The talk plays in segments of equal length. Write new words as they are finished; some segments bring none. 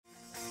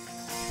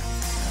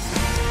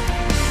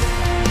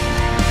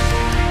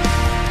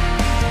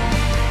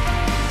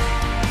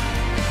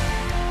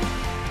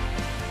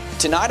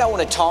Tonight I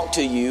want to talk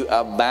to you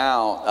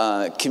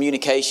about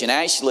communication.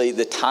 Actually,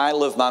 the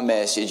title of my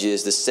message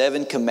is The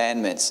 7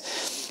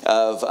 Commandments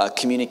of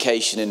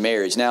Communication in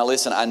Marriage. Now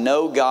listen, I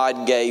know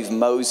God gave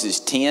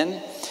Moses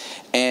 10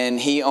 and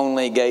he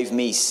only gave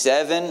me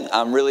 7.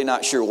 I'm really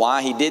not sure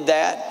why he did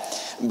that.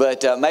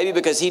 But maybe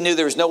because he knew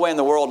there was no way in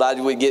the world I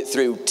would get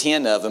through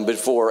 10 of them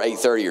before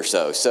 8:30 or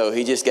so. So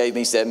he just gave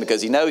me 7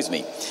 because he knows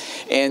me.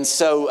 And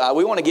so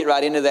we want to get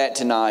right into that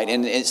tonight.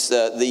 And it's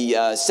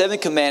the 7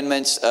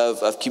 commandments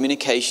of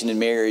communication in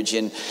marriage.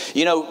 And,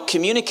 you know,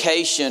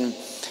 communication,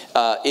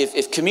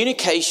 if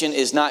communication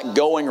is not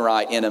going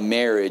right in a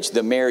marriage,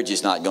 the marriage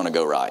is not going to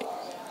go right.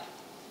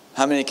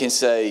 How many can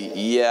say,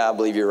 yeah, I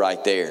believe you're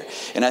right there?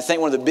 And I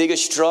think one of the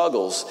biggest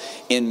struggles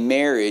in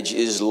marriage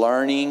is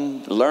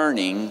learning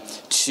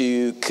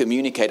to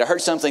communicate. I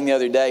heard something the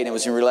other day, and it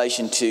was in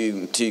relation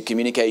to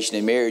communication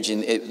in marriage,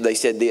 and they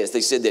said this.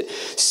 They said that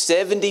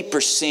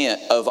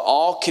 70% of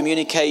all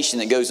communication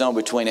that goes on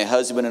between a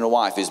husband and a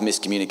wife is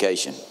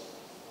miscommunication.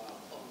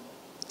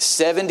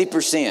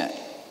 70%.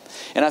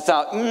 And I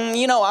thought,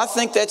 I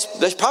think that's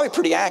probably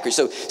pretty accurate.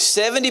 So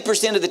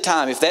 70% of the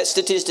time, if that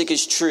statistic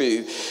is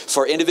true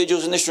for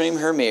individuals in this room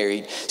who are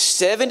married,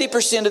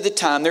 70% of the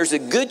time there's a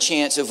good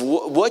chance of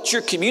what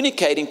you're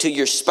communicating to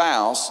your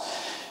spouse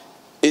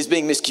is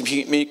being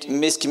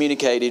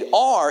miscommunicated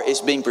or is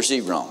being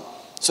perceived wrong.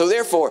 So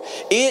therefore,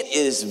 it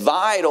is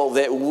vital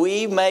that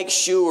we make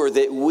sure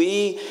that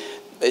we,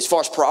 as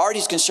far as priority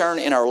is concerned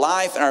in our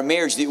life and our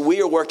marriage, that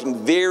we are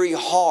working very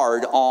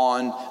hard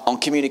on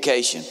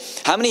communication.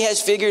 How many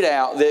has figured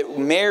out that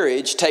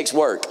marriage takes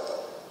work?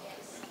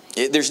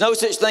 There's no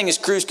such thing as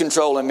cruise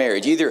control in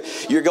marriage. Either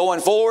you're going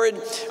forward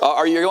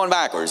or you're going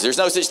backwards. There's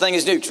no such thing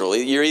as neutral.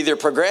 You're either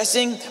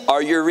progressing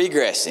or you're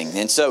regressing.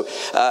 And so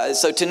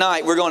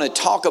tonight we're going to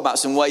talk about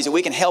some ways that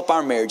we can help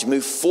our marriage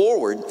move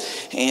forward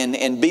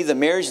and be the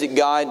marriage that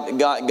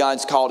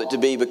God's called it to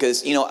be.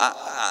 Because,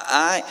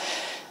 I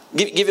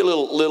Give you a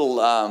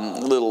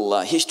little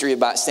history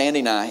about Sandy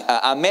and I.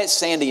 I met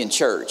Sandy in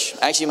church.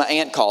 Actually, my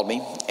aunt called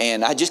me,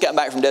 and I had just gotten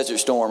back from Desert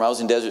Storm. I was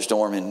in Desert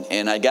Storm,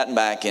 and I'd gotten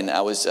back, and I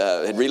was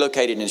had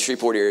relocated in the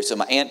Shreveport area. So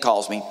my aunt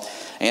calls me,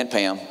 Aunt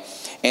Pam,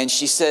 and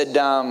she said,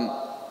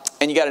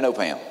 and you got to know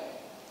Pam.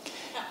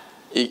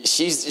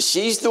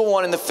 She's the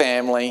one in the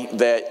family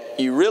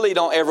that you really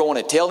don't ever want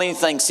to tell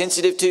anything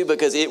sensitive to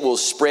because it will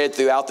spread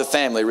throughout the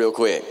family real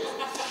quick.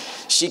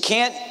 She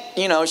can't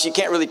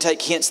really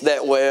take hints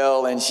that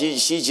well, and she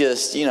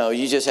just,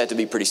 you just have to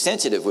be pretty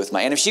sensitive with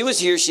my aunt. If she was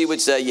here, she would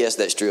say, yes,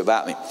 that's true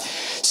about me.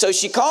 So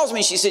she calls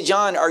me, she said,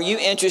 John, are you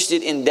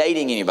interested in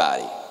dating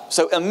anybody?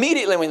 So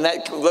immediately when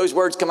those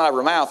words come out of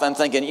her mouth, I'm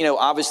thinking,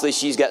 obviously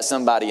she's got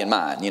somebody in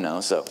mind,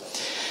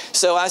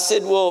 So I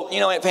said, well,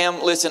 Aunt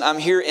Pam, listen, I'm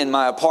here in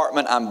my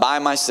apartment. I'm by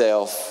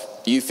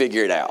myself. You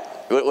figure it out.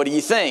 What do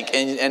you think?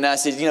 And I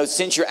said,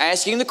 since you're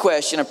asking the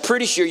question, I'm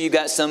pretty sure you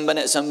got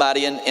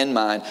somebody in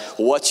mind.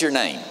 What's your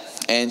name?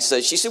 And so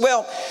she said,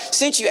 well,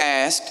 since you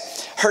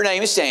asked, her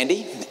name is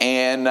Sandy.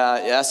 And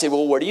I said,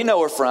 well, where do you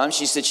know her from?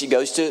 She said she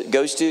goes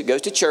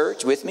to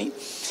church with me.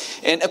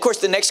 And of course,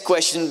 the next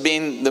question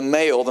being the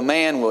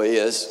man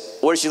is,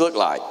 what does she look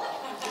like?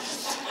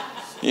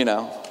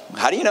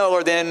 How do you know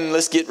her then?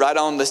 Let's get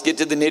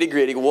to the nitty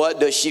gritty.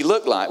 What does she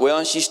look like?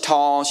 Well, she's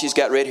tall, she's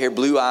got red hair,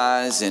 blue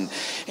eyes, and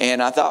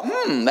I thought,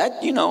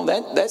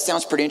 that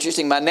sounds pretty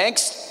interesting. My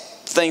next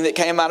thing that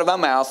came out of my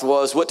mouth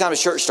was, what time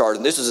does church start?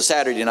 And this was a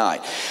Saturday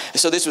night.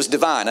 So this was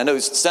divine. I know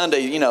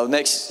Sunday,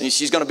 next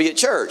she's going to be at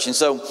church. And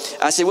so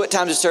I said, what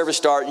time does service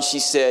start? And she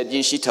said,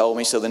 she told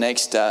me. So the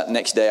next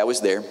day I was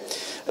there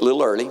a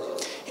little early.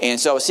 And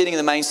so I was sitting in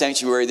the main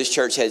sanctuary. This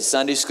church had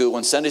Sunday school.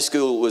 When Sunday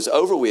school was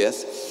over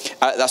with,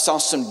 I saw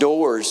some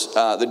doors,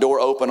 the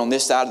door open on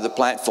this side of the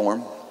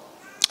platform.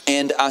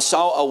 And I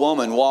saw a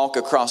woman walk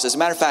across. As a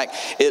matter of fact,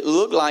 it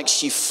looked like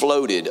she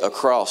floated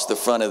across the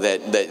front of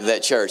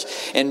that church.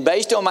 And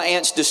based on my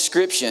aunt's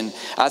description,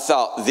 I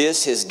thought,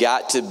 this has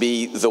got to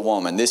be the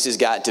woman. This has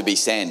got to be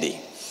Sandy.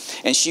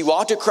 And she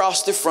walked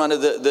across the front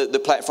of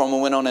the platform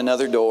and went on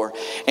another door.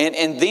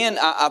 And then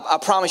I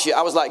promise you,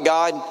 I was like,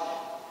 God,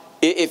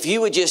 if you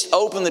would just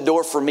open the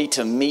door for me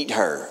to meet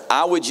her,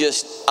 I'll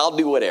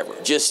do whatever.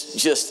 I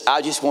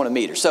just want to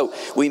meet her. So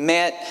we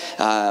met,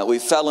 we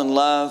fell in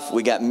love,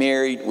 we got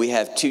married, we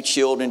have 2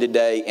 children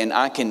today, and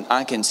I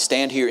can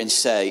stand here and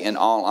say, in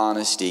all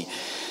honesty,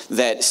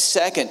 that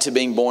second to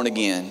being born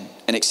again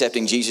and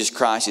accepting Jesus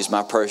Christ as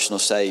my personal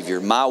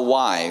Savior, my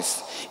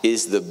wife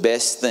is the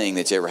best thing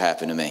that's ever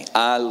happened to me.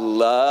 I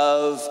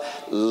love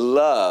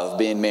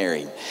being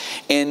married.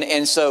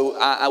 And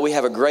so we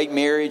have a great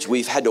marriage.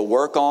 We've had to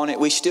work on it.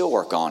 We still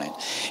work on it.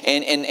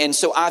 And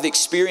so I've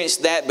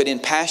experienced that, but in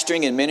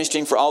pastoring and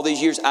ministering for all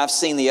these years, I've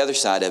seen the other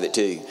side of it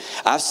too.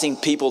 I've seen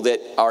people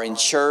that are in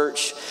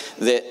church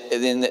that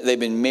they've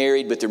been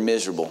married, but they're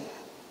miserable.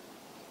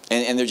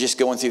 And they're just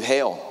going through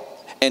hell.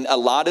 And a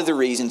lot of the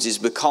reasons is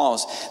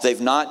because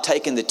they've not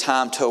taken the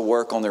time to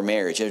work on their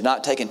marriage. They've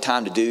not taken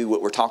time to do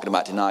what we're talking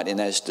about tonight, and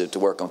that's to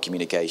work on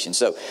communication.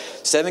 So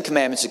 7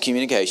 commandments of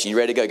communication. You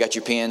ready to go? Got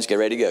your pens? Get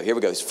ready to go. Here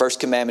we go.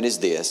 First commandment is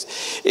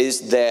this,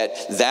 is that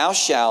thou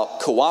shalt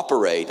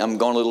cooperate. I'm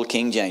going a little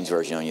King James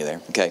version on you there.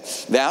 Okay.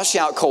 Thou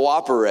shalt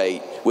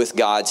cooperate with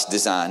God's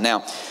design.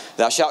 Now,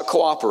 thou shalt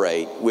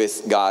cooperate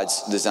with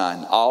God's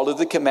design. All of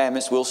the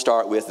commandments will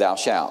start with thou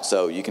shalt.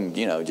 So you can,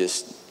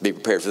 just be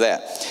prepared for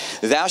that.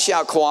 Thou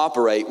shalt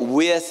cooperate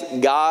with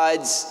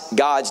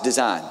God's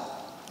design.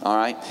 All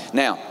right?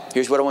 Now,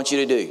 here's what I want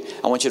you to do.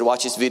 I want you to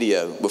watch this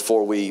video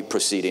before we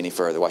proceed any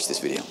further. Watch this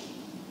video.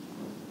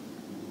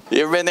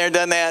 You ever been there and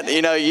done that?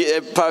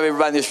 Probably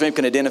everybody in this room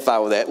can identify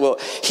with that. Well,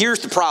 here's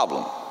the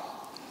problem.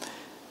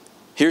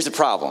 Here's the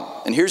problem.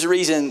 And here's the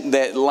reason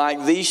that,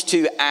 like these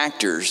two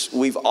actors,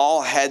 we've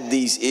all had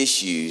these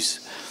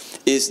issues,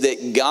 is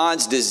that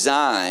God's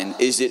design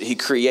is that He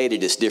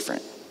created us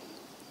different.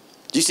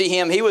 Do you see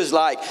Him? He was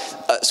like,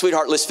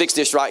 sweetheart, let's fix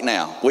this right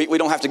now. We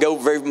don't have to go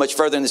very much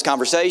further in this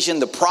conversation.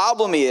 The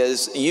problem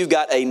is you've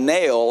got a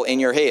nail in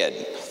your head.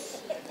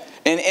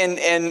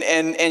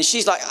 And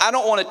she's like, I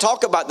don't want to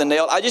talk about the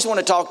nail. I just want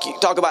to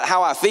talk about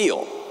how I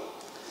feel.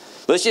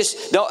 I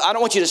don't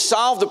want you to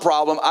solve the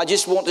problem. I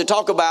just want to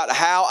talk about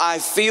how I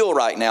feel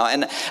right now.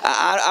 And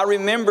I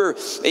remember,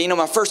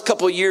 my first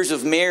couple of years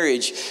of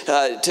marriage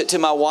to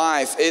my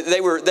wife,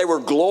 they were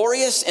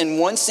glorious in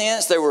one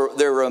sense. They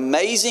were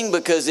amazing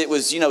because it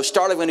was,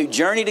 starting a new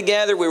journey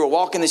together. We were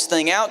walking this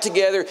thing out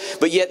together,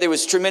 but yet there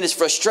was tremendous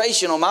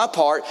frustration on my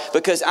part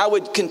because I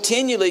would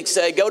continually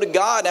go to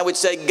God and I would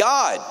say,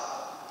 God,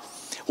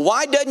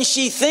 why doesn't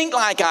she think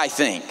like I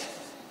think?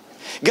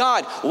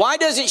 God, why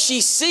doesn't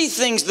she see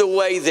things the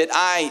way that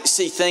I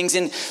see things?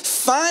 And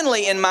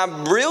finally, in my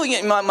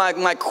brilliant,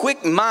 my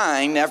quick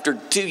mind, after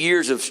 2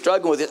 years of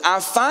struggling with it, I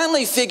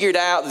finally figured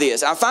out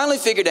this. I finally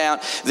figured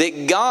out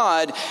that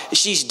God,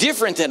 she's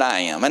different than I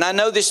am. And I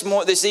know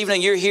this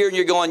evening you're here and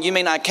you're going, you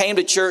mean I came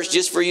to church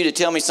just for you to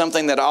tell me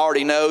something that I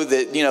already know,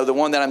 that, the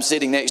one that I'm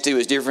sitting next to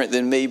is different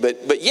than me.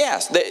 But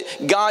yes, that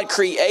God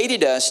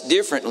created us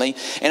differently.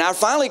 And I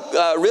finally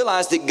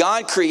realized that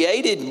God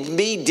created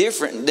me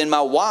different than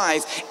my wife.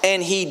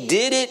 And He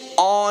did it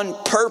on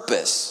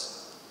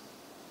purpose.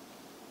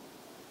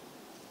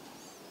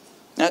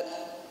 Now,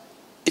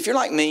 if you're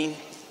like me,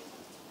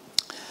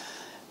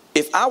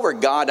 if I were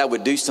God, I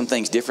would do some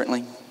things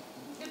differently.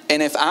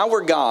 And if I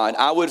were God,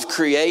 I would have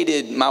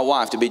created my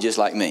wife to be just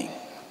like me.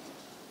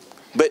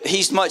 But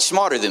He's much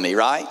smarter than me,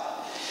 right?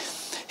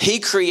 He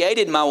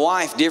created my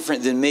wife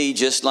different than me,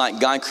 just like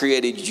God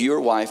created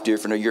your wife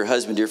different or your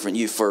husband different,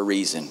 you for a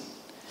reason.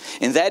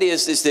 And that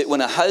is that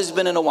when a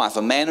husband and a wife,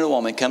 a man and a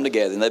woman come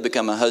together and they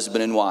become a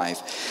husband and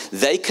wife,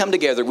 they come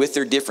together with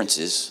their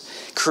differences,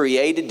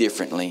 created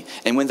differently.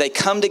 And when they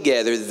come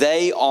together,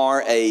 they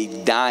are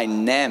a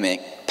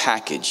dynamic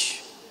package.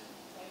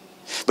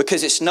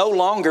 Because it's no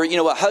longer,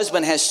 a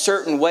husband has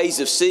certain ways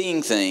of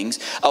seeing things.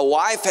 A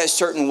wife has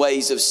certain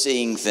ways of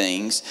seeing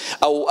things.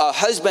 A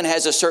husband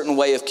has a certain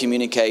way of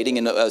communicating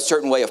and a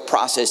certain way of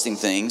processing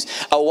things.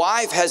 A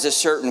wife has a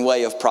certain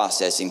way of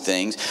processing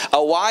things.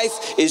 A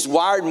wife is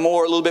wired a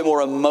little bit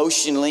more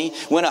emotionally,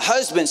 when a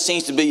husband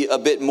seems to be a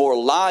bit more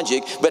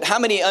logic. But how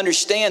many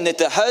understand that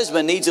the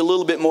husband needs a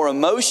little bit more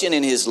emotion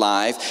in his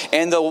life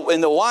and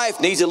the wife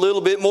needs a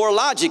little bit more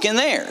logic in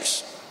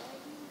theirs?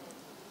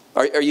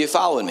 Are you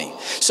following me?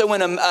 So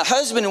when a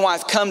husband and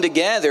wife come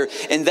together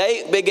and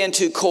they begin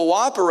to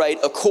cooperate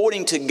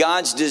according to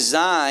God's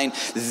design,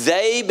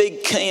 they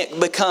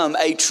become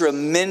a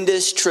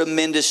tremendous,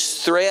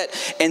 tremendous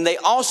threat. And they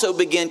also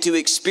begin to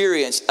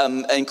experience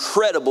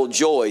incredible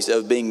joys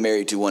of being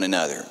married to one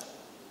another.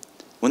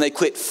 When they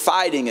quit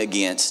fighting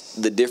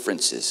against the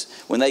differences.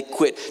 When they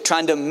quit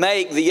trying to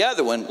make the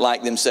other one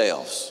like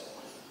themselves.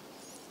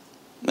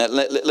 Now,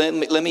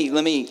 let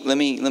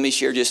me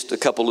share just a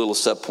couple little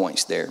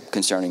subpoints there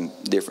concerning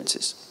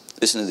differences.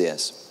 Listen to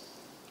this.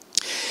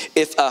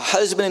 If a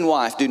husband and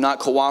wife do not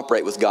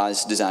cooperate with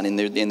God's design and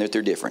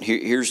they're different,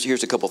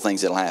 here's a couple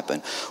things that'll happen.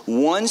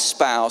 One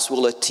spouse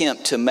will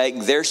attempt to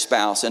make their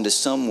spouse into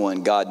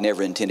someone God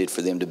never intended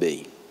for them to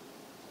be.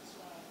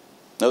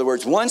 In other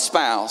words, one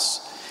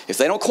spouse, if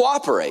they don't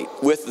cooperate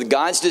with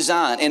God's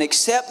design and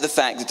accept the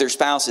fact that their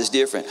spouse is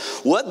different,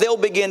 what they'll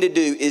begin to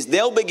do is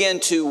they'll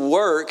begin to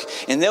work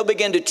and they'll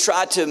begin to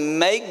try to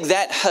make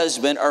that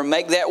husband or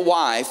make that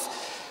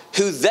wife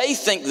who they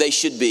think they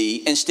should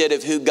be instead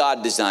of who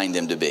God designed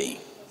them to be.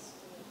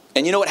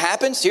 And you know what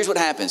happens? Here's what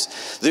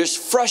happens. There's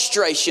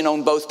frustration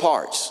on both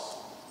parts.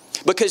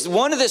 Because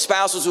one of the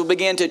spouses will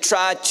begin to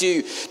try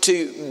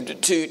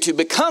to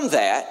become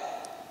that,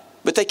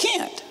 but they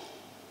can't.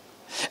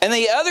 And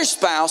the other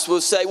spouse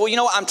will say,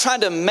 well, I'm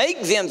trying to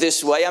make them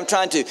this way. I'm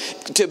trying to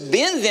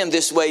bend them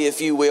this way,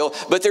 if you will,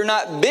 but they're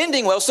not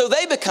bending well, so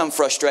they become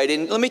frustrated.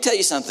 And let me tell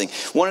you something.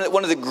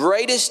 One of the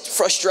greatest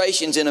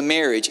frustrations in a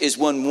marriage is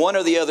when one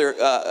or the other,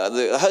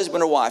 the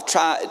husband or wife,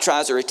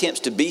 tries or attempts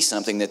to be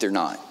something that they're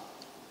not.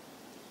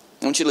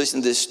 I want you to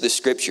listen to this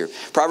scripture.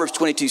 Proverbs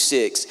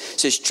 22:6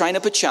 says, train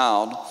up a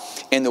child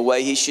in the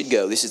way he should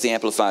go. This is the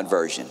Amplified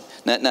Version.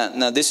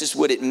 Now, this is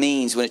what it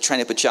means when it train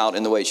up a child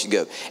in the way it should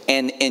go.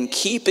 And in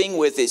keeping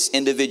with its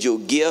individual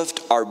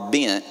gift or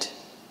bent,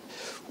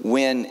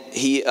 when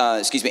he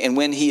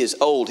is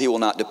old, he will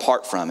not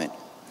depart from it.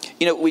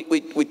 You know,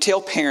 we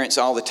tell parents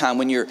all the time,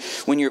 when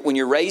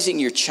you're raising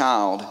your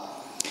child,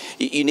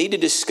 you need to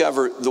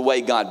discover the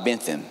way God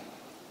bent them.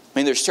 I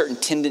mean, there's certain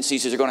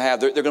tendencies that they're going to have.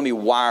 They're going to be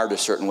wired a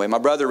certain way. My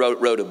brother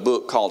wrote a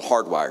book called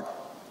Hardwired.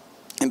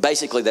 And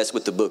basically that's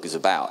what the book is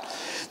about.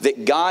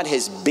 That God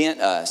has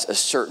bent us a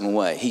certain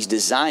way. He's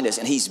designed us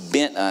and He's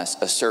bent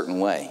us a certain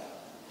way.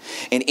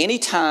 And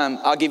anytime,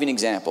 I'll give you an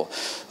example.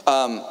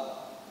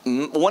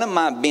 One of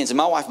my bends, and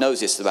my wife knows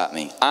this about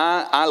me,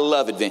 I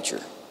love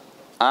adventure.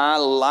 I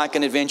like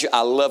an adventure.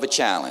 I love a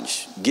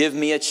challenge. Give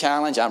me a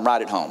challenge, I'm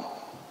right at home.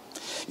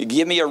 You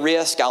give me a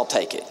risk, I'll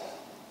take it.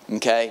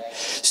 Okay,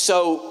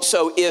 so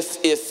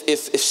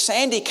if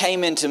Sandy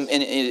came into,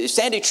 if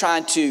Sandy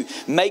tried to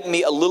make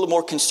me a little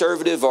more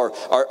conservative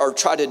or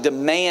try to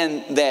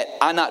demand that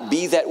I not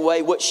be that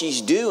way, what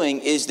she's doing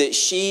is that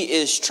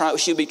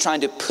she'll be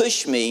trying to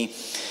push me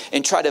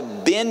and try to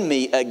bend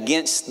me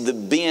against the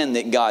bend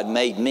that God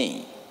made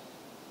me.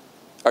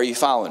 Are you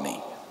following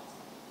me?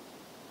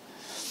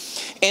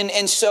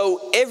 And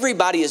so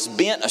everybody is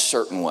bent a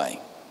certain way.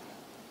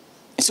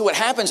 And so what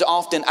happens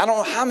often, I don't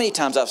know how many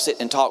times I've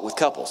sit and talked with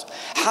couples,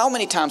 how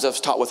many times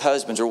I've talked with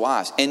husbands or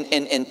wives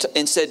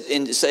and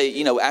say,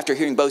 you know, after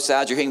hearing both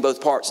sides, you're hearing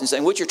both parts and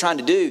saying, what you're trying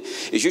to do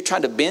is you're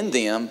trying to bend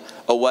them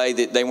a way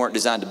that they weren't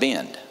designed to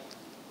bend.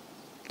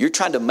 You're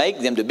trying to make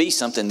them to be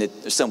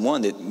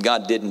someone that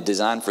God didn't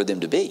design for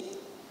them to be.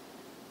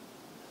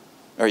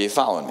 Are you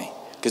following me?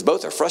 Because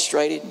both are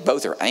frustrated,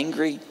 both are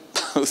angry,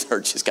 both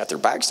are just got their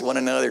backs to one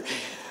another.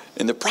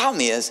 And the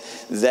problem is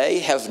they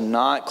have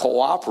not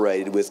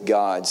cooperated with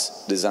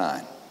God's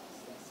design.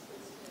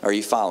 Are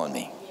you following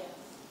me?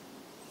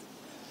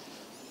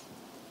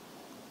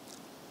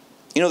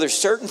 You know, there's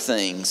certain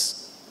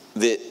things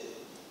that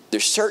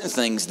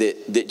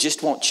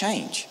just won't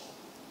change.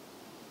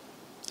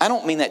 I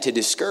don't mean that to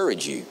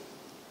discourage you,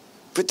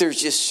 but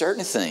there's just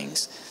certain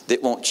things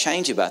that won't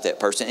change about that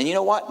person. And you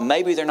know what?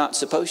 Maybe they're not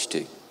supposed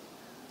to.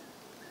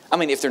 I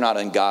mean, if they're not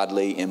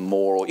ungodly,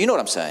 immoral, you know what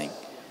I'm saying?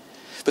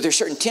 But there's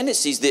certain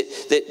tendencies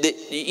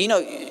that you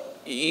know,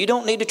 you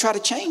don't need to try to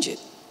change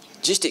it.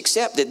 Just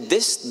accept that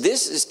this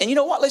is, and you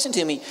know what? Listen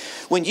to me.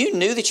 When you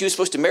knew that you were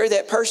supposed to marry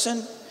that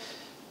person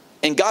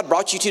and God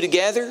brought you two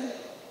together,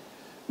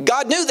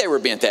 God knew they were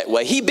bent that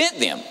way. He bent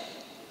them.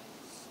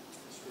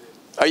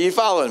 Are you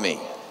following me?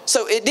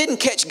 So it didn't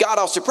catch God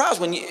off surprise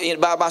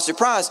by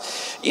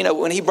surprise. You know,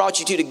 when He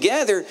brought you two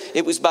together,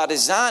 it was by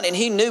design, and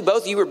He knew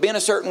both of you were bent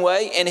a certain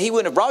way, and He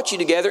wouldn't have brought you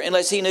together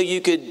unless He knew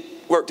you could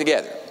work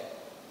together.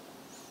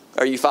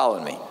 Are you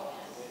following me?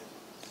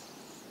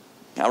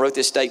 I wrote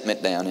this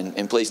statement down,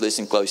 and please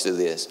listen close to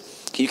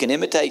this. You can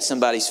imitate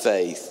somebody's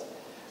faith,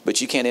 but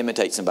you can't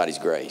imitate somebody's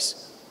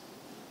grace.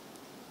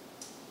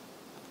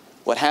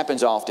 What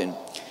happens often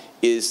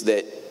is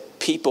that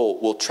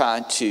people will try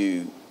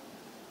to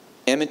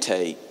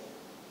imitate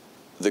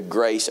the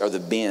grace or the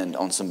bend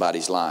on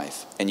somebody's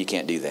life, and you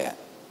can't do that.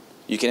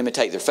 You can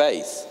imitate their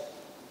faith,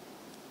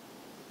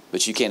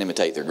 but you can't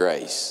imitate their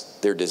grace.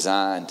 They're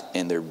designed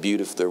and they're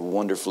beautiful. They're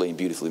wonderfully and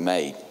beautifully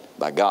made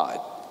by God.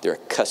 They're a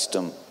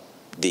custom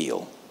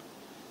deal.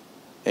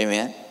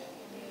 Amen.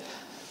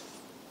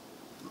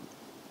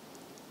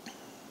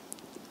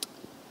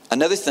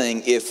 Another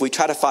thing, if we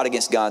try to fight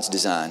against God's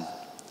design,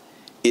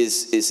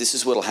 is this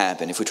is what will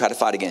happen. If we try to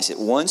fight against it,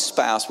 one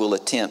spouse will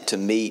attempt to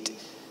meet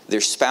their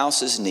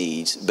spouse's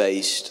needs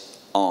based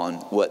on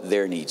what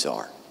their needs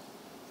are.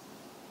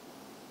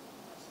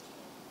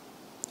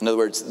 In other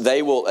words,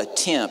 they will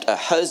attempt, a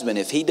husband,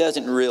 if he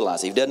doesn't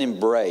realize, if he doesn't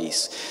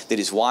embrace that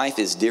his wife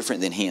is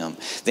different than him,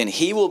 then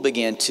he will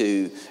begin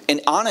to, and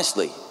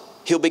honestly,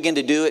 he'll begin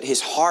to do it. His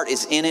heart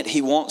is in it.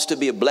 He wants to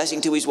be a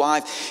blessing to his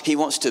wife. He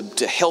wants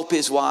to help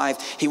his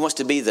wife. He wants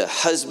to be the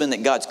husband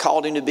that God's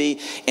called him to be.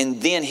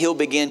 And then he'll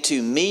begin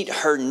to meet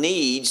her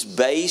needs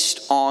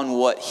based on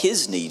what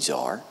his needs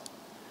are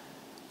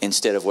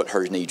instead of what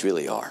her needs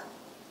really are.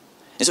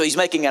 And so he's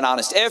making an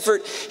honest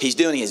effort. He's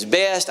doing his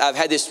best. I've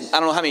had this, I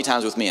don't know how many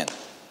times with men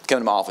come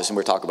to my office and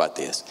we're talking about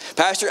this.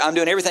 Pastor, I'm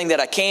doing everything that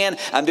I can.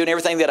 I'm doing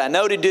everything that I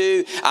know to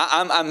do.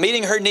 I'm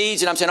meeting her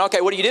needs, and I'm saying, okay,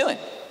 what are you doing?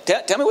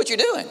 Tell me what you're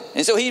doing.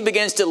 And so he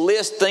begins to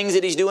list things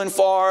that he's doing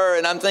for her,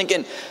 and I'm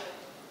thinking,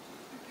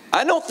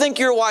 I don't think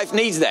your wife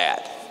needs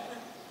that.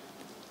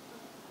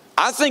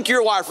 I think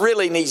your wife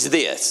really needs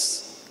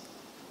this.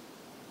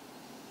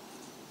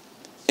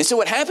 And so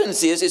what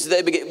happens is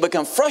they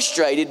become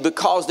frustrated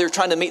because they're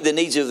trying to meet the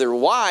needs of their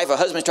wife. A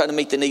husband's trying to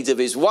meet the needs of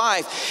his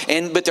wife,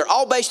 but they're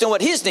all based on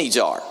what his needs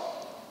are.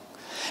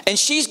 And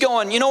she's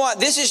going, you know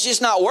what, this is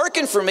just not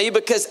working for me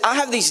because I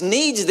have these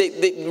needs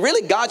that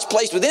really God's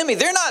placed within me.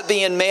 They're not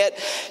being met.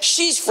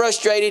 She's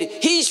frustrated.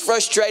 He's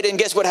frustrated. And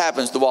guess what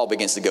happens? The wall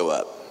begins to go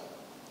up.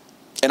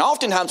 And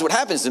oftentimes what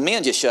happens, the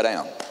men just shut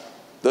down.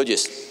 They'll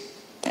just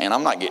and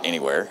I'm not getting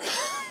anywhere.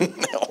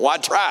 Why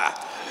try?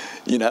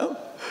 You know?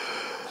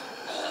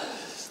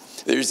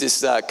 There's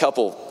this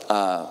couple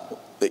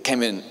that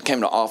came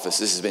into office.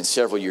 This has been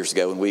several years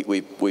ago, and we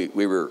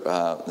were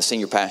the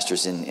senior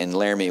pastors in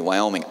Laramie,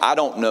 Wyoming. I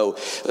don't know.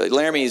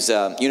 Laramie is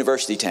a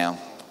university town.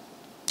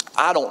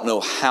 I don't know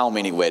how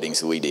many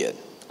weddings we did.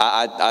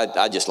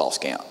 I just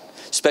lost count,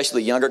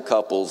 especially younger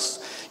couples.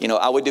 You know,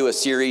 I would do a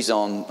series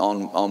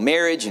on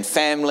marriage and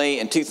family,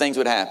 and two things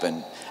would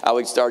happen. I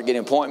would start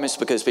getting appointments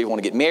because people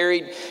want to get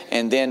married,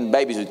 and then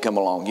babies would come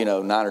along,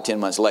 9 or 10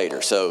 months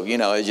later. So,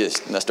 I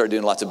started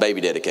doing lots of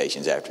baby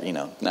dedications after,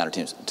 9 or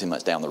 10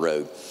 months down the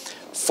road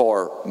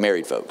for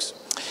married folks.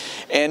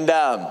 And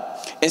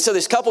so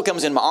this couple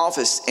comes in my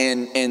office,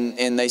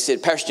 and they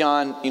said, Pastor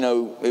John,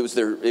 they're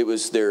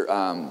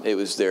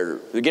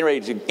getting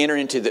ready to enter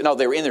into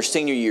they were in their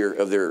senior year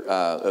of their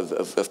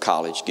of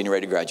college, getting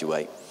ready to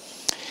graduate.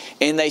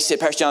 And they said,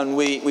 Pastor John,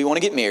 we want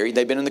to get married.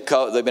 They've been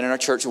in our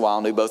church a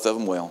while, knew both of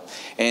them well.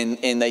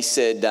 And they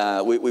said,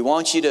 we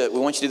want you to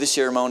do the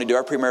ceremony, do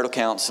our premarital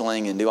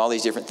counseling, and do all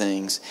these different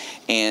things,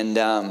 and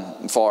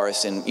for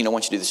us. And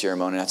want you to do the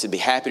ceremony. And I said, be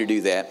happy to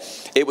do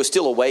that. It was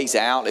still a ways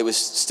out. It was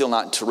still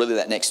not until really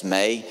that next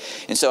May.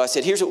 And so I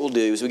said, here's what we'll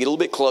do: is we get a little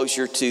bit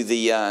closer to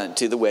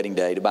the wedding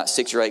date, about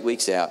 6 or 8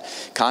 weeks out.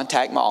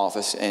 Contact my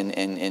office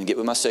and get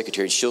with my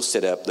secretary. She'll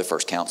set up the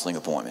first counseling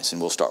appointments,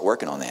 and we'll start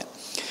working on that.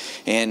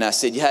 And I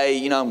said,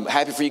 hey, I'm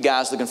happy for you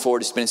guys, looking forward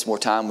to spending some more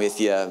time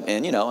with you.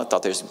 And, I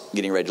thought they was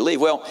getting ready to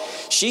leave. Well,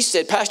 she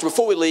said, Pastor,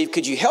 before we leave,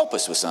 could you help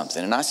us with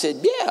something? And I said,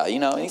 yeah,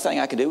 anything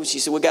I can do. She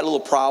said, we got a little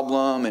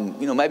problem, and,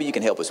 maybe you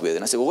can help us with it.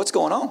 And I said, well, what's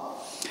going on?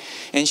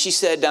 And she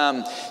said,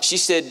 and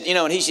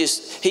he's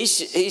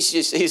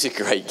a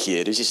great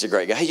kid. He's just a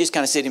great guy. He's just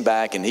kind of sitting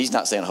back, and he's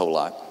not saying a whole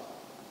lot.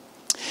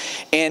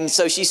 And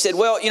so she said,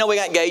 well, we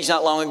got engaged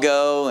not long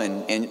ago,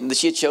 and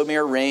she had showed me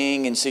her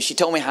ring, and so she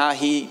told me how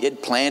he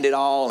had planned it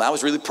all, and I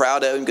was really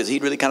proud of him because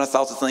he'd really kind of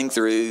thought the thing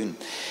through.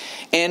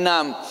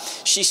 And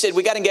she said,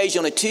 we got engaged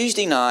on a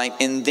Tuesday night,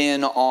 and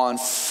then on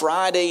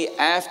Friday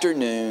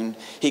afternoon,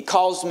 he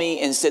calls me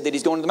and said that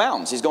he's going to the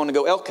mountains. He's going to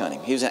go elk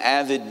hunting. He was an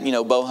avid,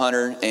 bow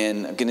hunter,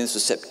 and again, this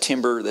was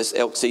September. This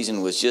elk season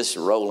was just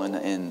rolling,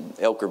 and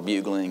elk are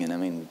bugling,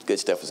 and good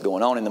stuff was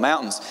going on in the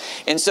mountains.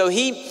 And so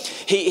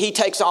he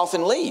takes off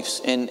and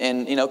leaves, and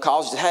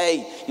calls,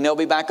 hey, I'll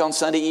be back on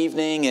Sunday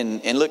evening,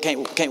 and look,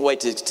 can't wait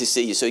to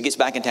see you. So he gets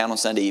back in town on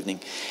Sunday evening.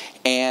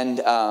 And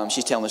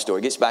she's telling the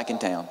story, gets back in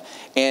town.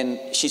 And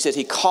she says,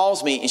 he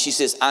calls me, and she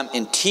says, I'm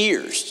in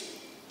tears.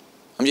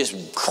 I'm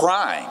just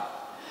crying.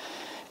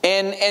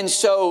 And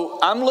so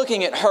I'm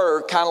looking at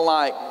her kind of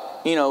like,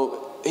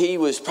 he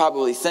was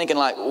probably thinking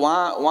like,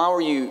 why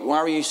were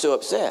you so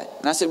upset?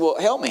 And I said, well,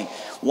 help me.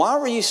 Why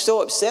were you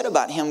so upset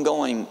about him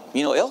going,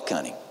 elk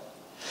hunting?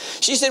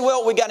 She said,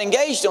 well, we got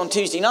engaged on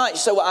Tuesday night,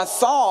 so I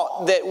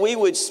thought that we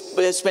would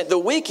spend the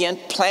weekend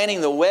planning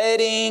the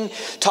wedding,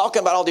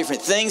 talking about all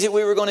different things that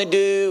we were going to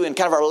do and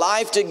kind of our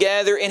life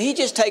together, and he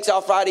just takes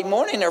off Friday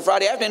morning or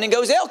Friday afternoon and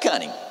goes elk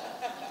hunting.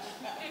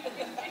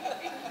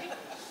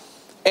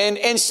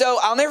 And so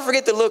I'll never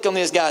forget the look on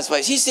this guy's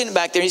face. He's sitting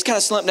back there, he's kind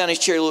of slumped down his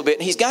chair a little bit,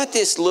 and he's got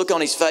this look on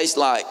his face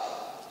like,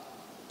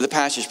 the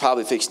pastor's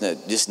probably fixing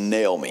to just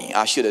nail me.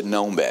 I should have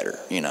known better,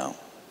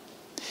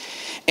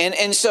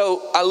 And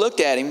so I looked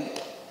at him,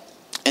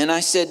 and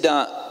I said,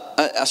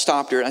 I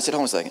stopped her, and I said,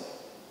 hold on a second.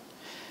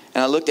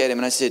 And I looked at him,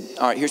 and I said,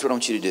 all right, here's what I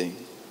want you to do.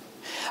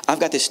 I've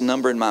got this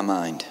number in my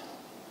mind.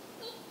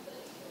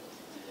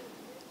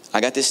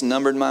 I got this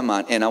number in my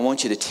mind, and I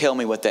want you to tell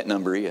me what that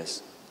number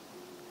is.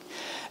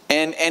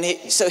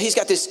 So he's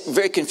got this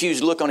very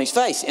confused look on his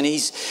face, and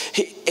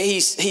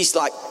he's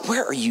like,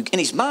 where are you? In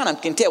his mind, I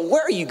can tell,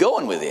 where are you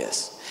going with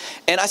this?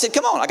 And I said,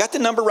 come on, I got the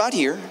number right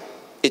here.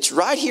 It's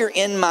right here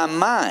in my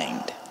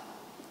mind.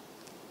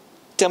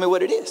 Tell me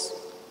what it is.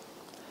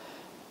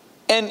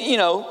 And,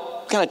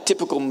 kind of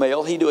typical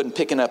male, he wasn't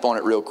picking up on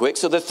it real quick.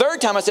 So the third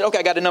time I said, okay,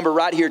 I got a number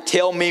right here.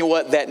 Tell me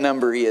what that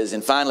number is.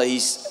 And finally he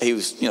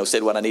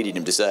said what I needed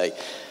him to say.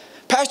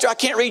 Pastor, I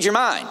can't read your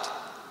mind.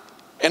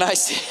 And I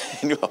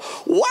said,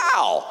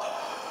 wow.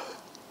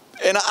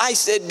 And I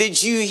said,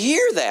 did you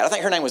hear that? I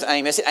think her name was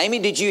Amy. I said, Amy,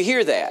 did you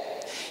hear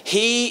that?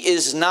 He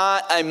is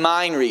not a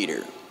mind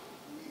reader.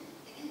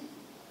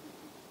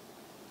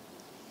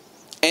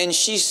 And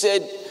she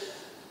said,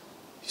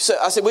 so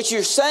I said, what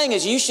you're saying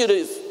is he should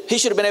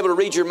have been able to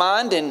read your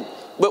mind.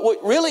 But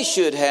what really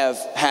should have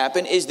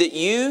happened is that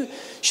you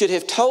should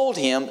have told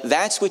him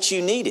that's what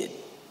you needed.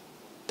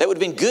 That would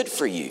have been good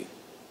for you.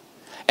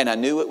 And I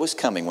knew it was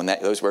coming when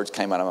those words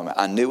came out of my mouth.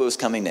 I knew it was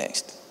coming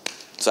next.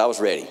 So I was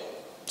ready.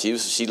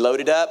 She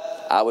loaded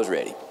up. I was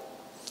ready.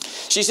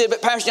 She said,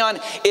 but Pastor John,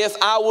 if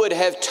I would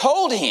have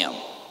told him,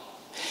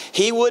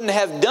 he wouldn't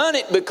have done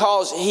it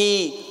because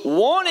he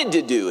wanted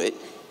to do it,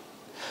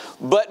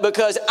 but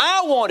because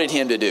I wanted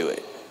him to do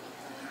it.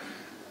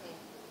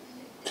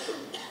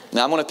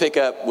 Now, I'm going to pick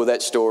up with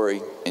that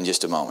story in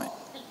just a moment.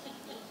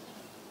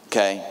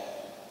 Okay?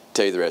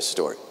 Tell you the rest of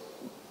the story.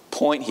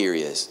 Point here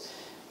is,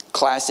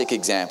 classic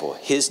example.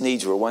 His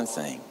needs were one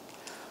thing.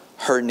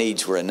 Her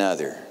needs were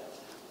another.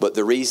 But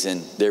the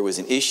reason there was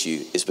an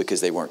issue is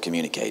because they weren't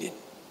communicated.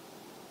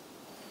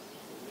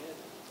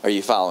 Are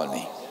you following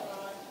me?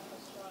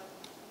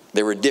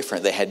 They were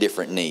different. They had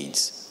different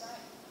needs.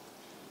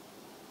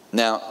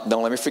 Now,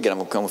 don't let me forget. I'm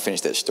going to come and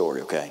finish that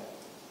story, okay?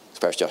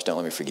 Pastor Josh, don't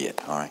let me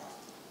forget, all right?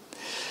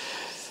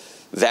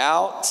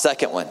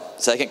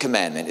 Second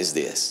commandment is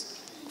this.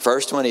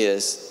 First one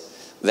is,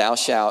 thou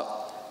shalt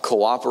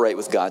cooperate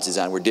with God's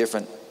design. We're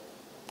different.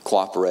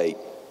 Cooperate.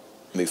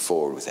 Move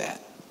forward with that.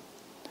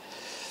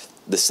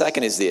 The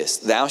second is this.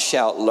 Thou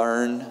shalt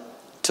learn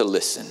to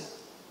listen.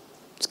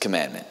 It's a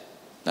commandment.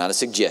 Not a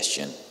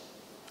suggestion.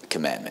 A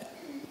commandment.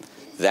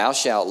 Thou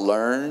shalt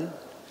learn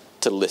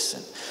to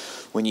listen.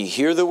 When you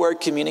hear the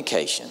word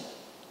communication,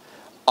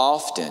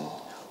 often,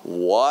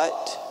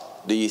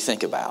 what do you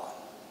think about?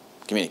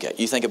 Communicate.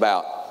 You think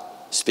about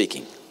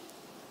speaking.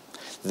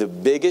 The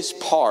biggest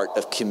part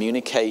of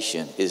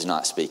communication is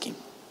not speaking.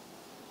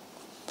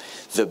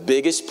 The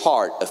biggest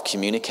part of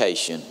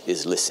communication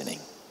is listening.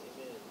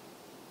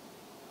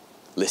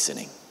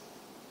 Listening.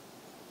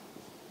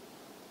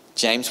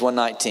 James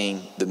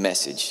 1:19, the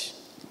Message.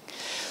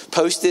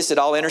 Post this at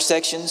all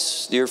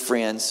intersections, dear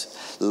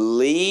friends.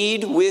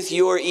 Lead with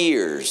your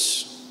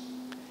ears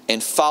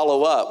and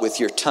follow up with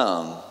your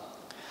tongue,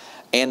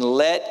 and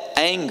let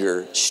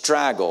anger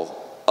straggle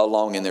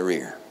along in the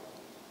rear.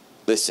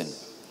 Listen.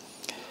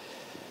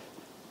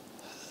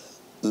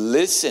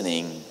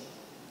 Listening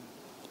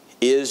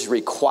is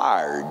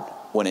required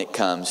when it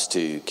comes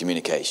to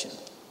communication.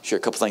 Sure,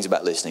 a couple things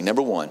about listening.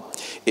 Number one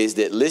is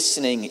that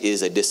listening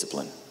is a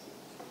discipline.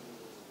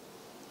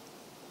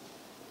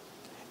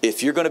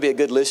 If you're going to be a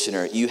good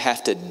listener, you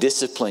have to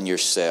discipline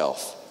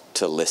yourself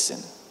to listen.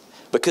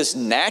 Because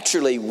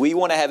naturally, we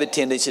want to have a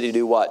tendency to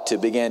do what? To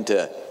begin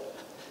to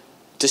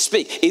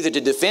speak. Either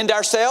to defend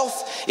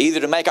ourselves, either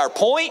to make our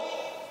point.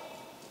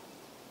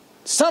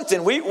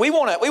 Something we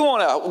want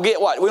to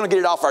get what? We want to get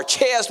it off our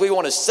chest. We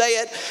want to say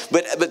it.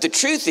 But the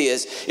truth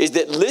is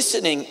that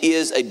listening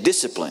is a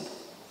discipline.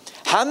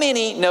 How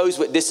many knows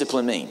what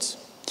discipline means?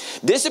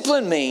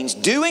 Discipline means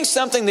doing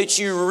something that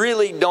you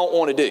really don't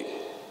want to do,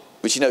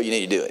 but you know you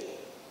need to do it.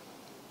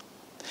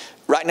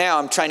 Right now,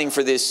 I'm training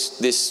for this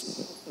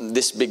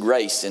big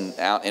race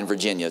out in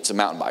Virginia. It's a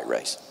mountain bike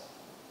race.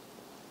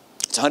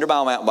 It's a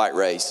 100-mile mountain bike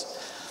race.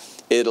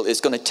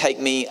 It's going to take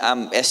me,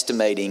 I'm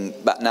estimating,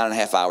 about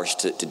 9.5 hours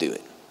to do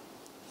it.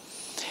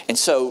 And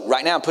so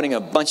right now I'm putting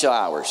a bunch of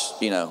hours,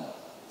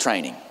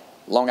 training.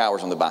 Long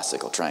hours on the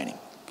bicycle training.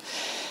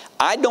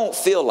 I don't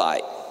feel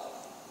like,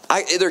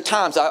 there are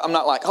times I'm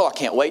not like, I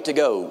can't wait to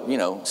go,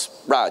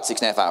 ride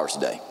 6.5 hours a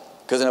day.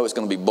 Because I know it's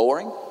going to be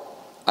boring.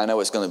 I know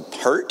it's going to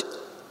hurt.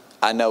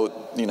 I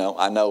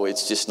know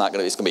it's just not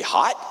going to, it's going to be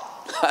hot.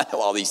 I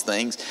know all these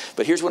things,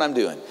 but here's what I'm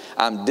doing.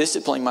 I'm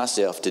disciplining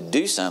myself to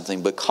do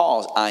something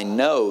because I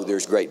know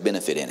there's great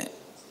benefit in it.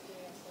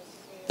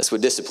 That's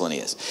what discipline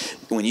is.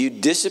 When you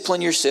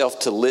discipline yourself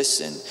to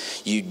listen,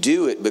 you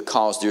do it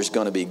because there's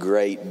going to be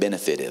great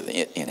benefit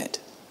in it.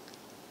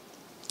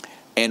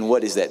 And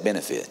what is that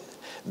benefit?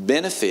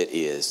 Benefit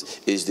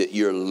is that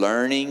you're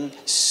learning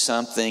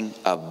something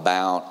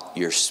about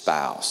your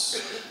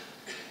spouse.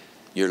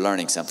 You're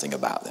learning something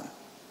about them.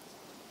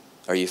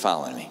 Are you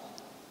following me?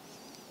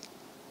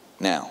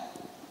 Now,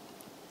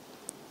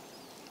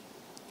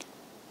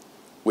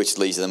 which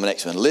leads to the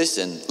next one.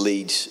 Listen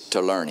leads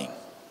to learning.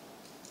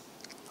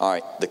 All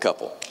right, the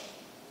couple.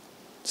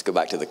 Let's go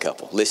back to the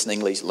couple.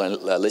 Listening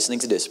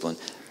to discipline.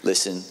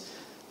 Listen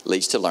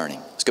leads to learning.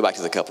 Let's go back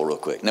to the couple real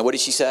quick. Now, what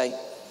did she say?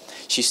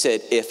 She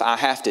said, if I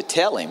have to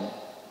tell him,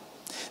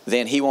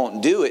 then he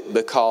won't do it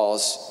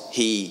because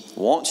he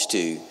wants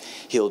to.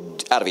 He'll,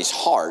 out of his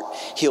heart,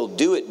 he'll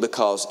do it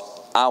because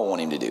I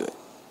want him to do it.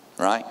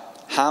 Right?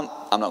 I'm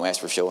not going to ask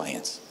for a show of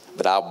hands,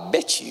 but I'll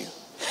bet you,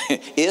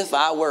 if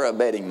I were a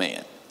betting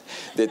man,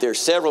 that there's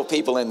several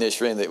people in this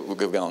room that would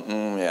have gone,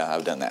 yeah,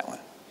 I've done that one.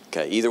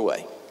 Okay, either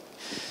way.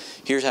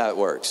 Here's how it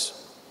works.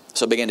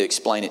 So I began to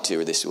explain it to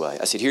her this way.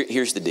 I said,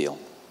 here's the deal.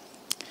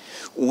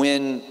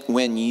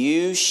 When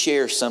you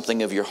share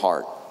something of your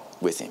heart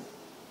with him,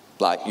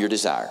 like your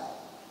desire,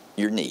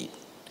 your need,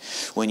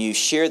 when you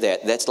share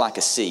that, that's like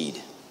a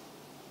seed,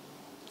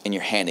 and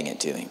you're handing it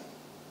to him.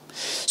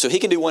 So he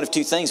can do one of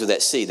two things with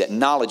that seed, that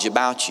knowledge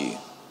about you.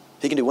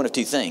 He can do one of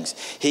two things.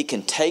 He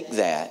can take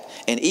that,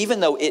 and even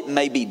though it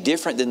may be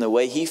different than the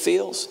way he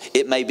feels,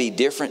 it may be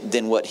different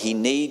than what he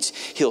needs,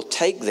 he'll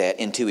take that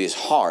into his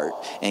heart,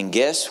 and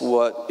guess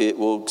what it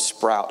will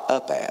sprout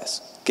up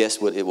as? Guess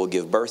what it will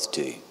give birth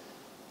to?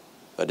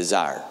 A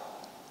desire.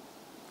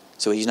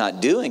 So he's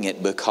not doing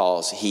it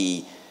because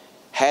he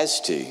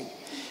has to.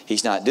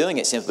 He's not doing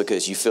it simply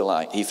because he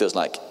feels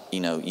like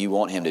you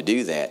want him to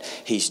do that.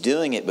 He's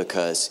doing it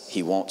because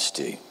he wants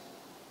to.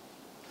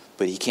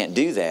 But he can't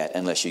do that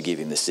unless you give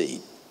him the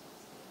seed.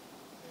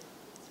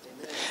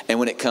 And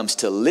when it comes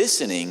to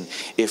listening,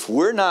 if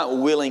we're not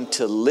willing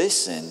to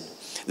listen,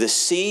 the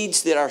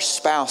seeds that our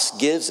spouse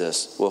gives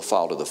us will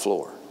fall to the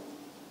floor.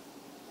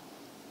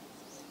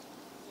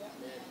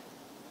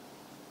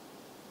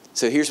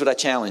 So here's what I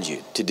challenge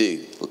you to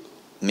do,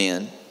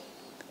 men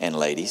and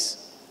ladies,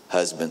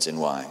 husbands and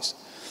wives.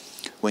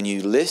 When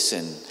you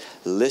listen,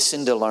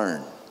 listen to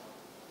learn.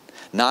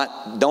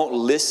 Don't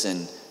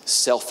listen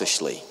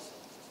selfishly.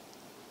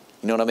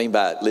 You know what I mean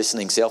by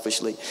listening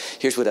selfishly?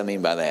 Here's what I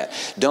mean by that.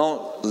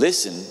 Don't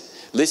listen.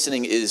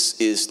 Listening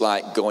is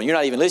like going, you're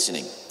not even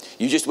listening.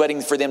 You're just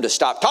waiting for them to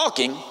stop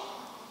talking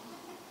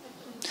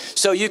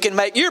so you can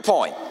make your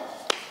point.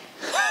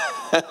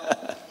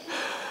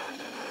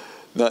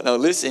 No,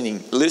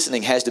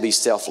 listening has to be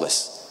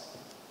selfless.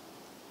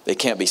 It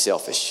can't be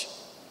selfish.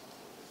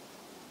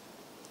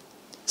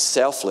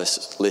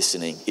 Selfless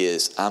listening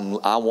is, I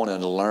want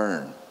to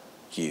learn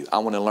you. I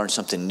want to learn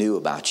something new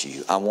about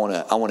you. I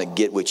want to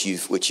get what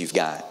you've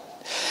got.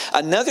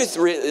 Another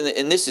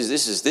and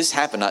this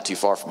happened not too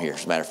far from here,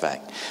 as a matter of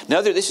fact.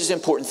 This is an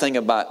important thing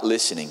about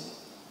listening.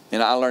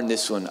 And I learned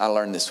this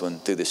one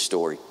through this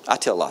story. I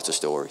tell lots of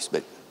stories,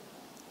 but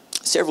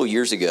several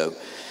years ago,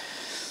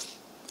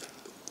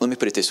 let me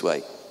put it this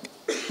way.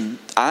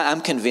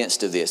 I'm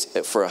convinced of this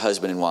for a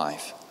husband and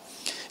wife.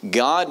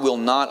 God will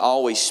not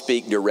always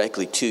speak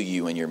directly to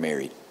you when you're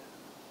married.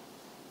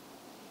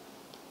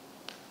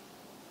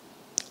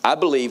 I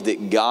believe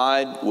that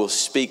God will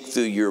speak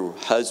through your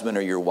husband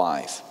or your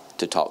wife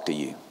to talk to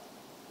you.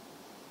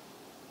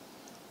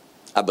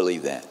 I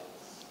believe that.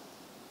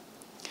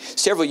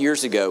 Several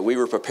years ago, we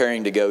were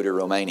preparing to go to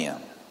Romania.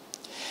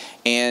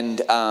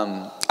 And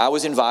I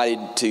was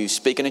invited to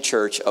speak in a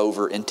church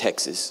over in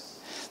Texas.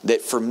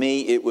 That for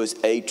me, it was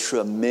a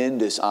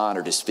tremendous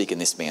honor to speak in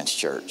this man's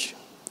church.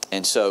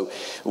 And so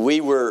we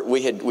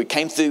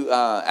came through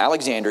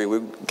Alexandria. We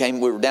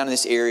were down in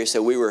this area,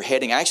 so we were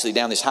heading actually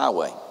down this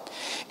highway.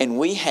 And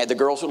the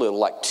girls were little,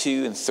 like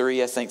 2 and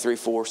 3, I think 3,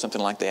 4,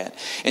 something like that.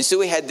 And so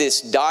we had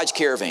this Dodge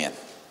Caravan.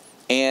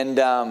 And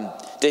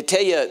to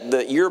tell you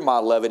the year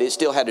model of it, it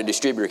still had a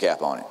distributor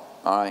cap on it.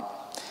 All right.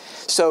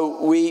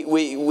 So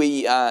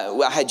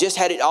I had just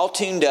had it all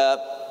tuned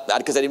up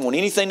because I didn't want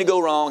anything to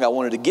go wrong. I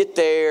wanted to get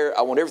there.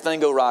 I want everything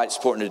to go right. It's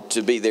important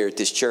to be there at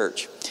this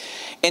church.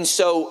 And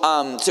so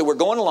we're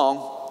going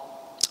along.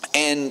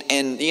 And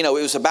you know,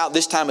 it was about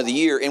this time of the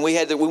year, and we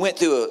went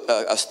through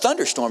a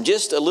thunderstorm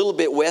just a little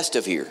bit west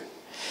of here.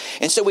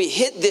 And so we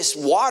hit this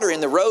water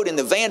in the road, and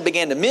the van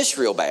began to miss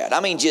real bad. I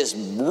mean, just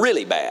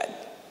really bad.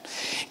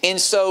 And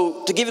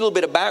so to give you a little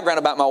bit of background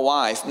about my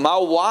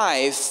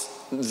wife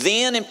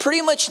then and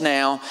pretty much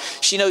now,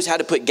 she knows how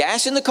to put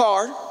gas in the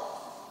car.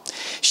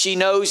 She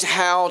knows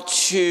how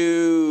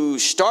to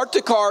start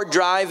the car,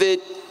 drive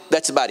it.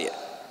 That's about it.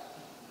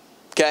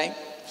 Okay?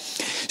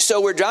 So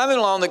we're driving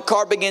along,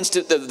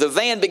 the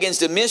van begins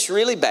to miss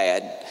really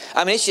bad.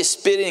 I mean, it's just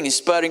spitting and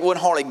sputtering,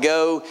 wouldn't hardly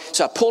go.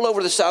 So I pull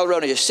over to the side of the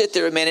road and just sit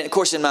there a minute. Of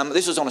course,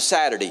 this was on a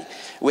Saturday.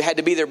 We had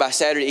to be there by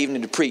Saturday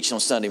evening to preach on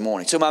Sunday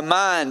morning. So my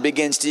mind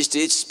begins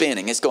it's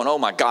spinning. It's going, oh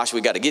my gosh,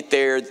 we got to get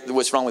there.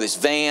 What's wrong with this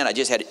van? I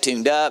just had it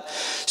tuned up.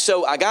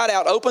 So I got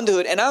out, opened the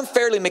hood, and I'm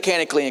fairly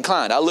mechanically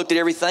inclined. I looked at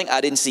everything. I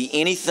didn't see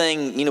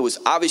anything, was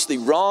obviously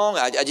wrong.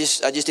 I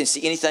just didn't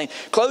see anything.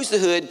 Closed the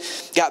hood,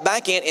 got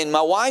back in, and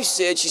my wife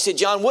said,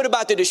 John, what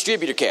about the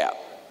distributor cap?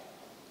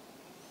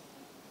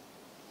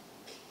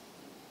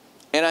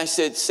 And I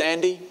said,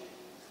 Sandy,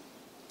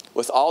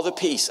 with all the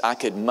peace I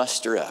could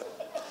muster up,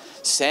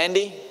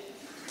 Sandy,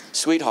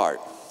 sweetheart,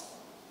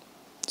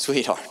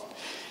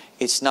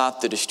 it's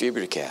not the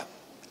distributor cap.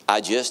 I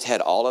just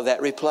had all of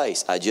that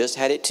replaced. I just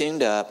had it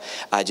tuned up.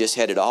 I just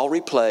had it all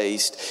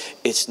replaced.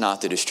 It's not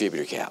the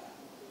distributor cap.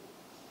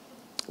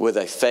 With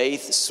a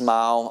faith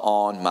smile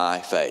on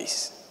my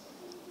face.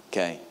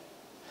 Okay.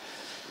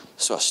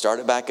 So I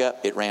started back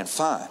up. It ran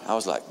fine. I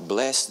was like,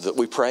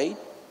 we prayed.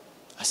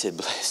 I said,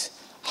 bless.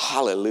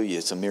 Hallelujah,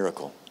 it's a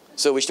miracle.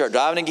 So we start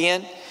driving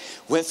again,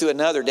 went through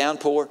another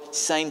downpour,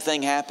 same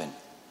thing happened.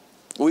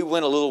 We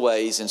went a little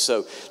ways, and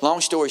so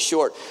long story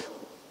short,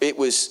 it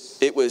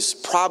was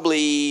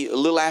probably a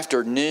little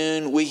after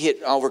noon. We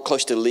hit over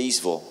close to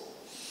Leesville.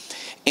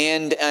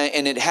 And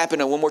it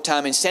happened one more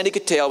time, and Sandy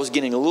could tell I was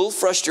getting a little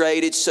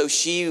frustrated, so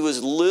she was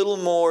a little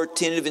more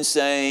tentative in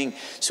saying,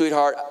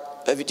 sweetheart,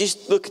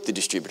 just look at the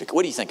distributor cap.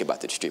 What do you think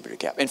about the distributor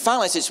cap? And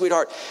finally I said,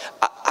 sweetheart,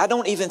 I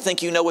don't even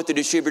think you know what the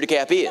distributor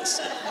cap is.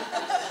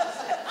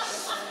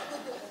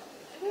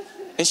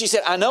 And she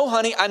said, I know,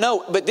 honey, I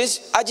know, but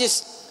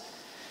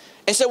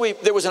and so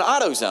there was an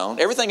AutoZone.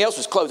 Everything else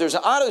was closed. There was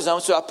an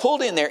AutoZone, so I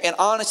pulled in there, and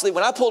honestly,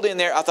 when I pulled in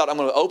there, I thought I'm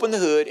going to open the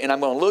hood, and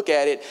I'm going to look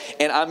at it,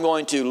 and I'm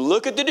going to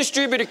look at the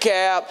distributor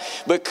cap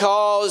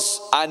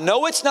because I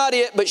know it's not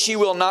it, but she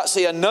will not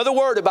say another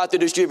word about the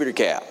distributor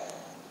cap.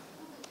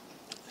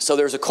 So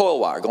there's a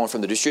coil wire going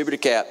from the distributor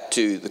cap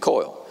to the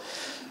coil.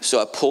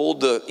 So I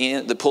pulled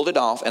it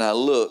off, and I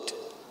looked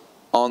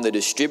on the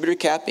distributor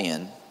cap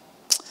end.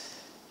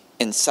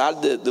 Inside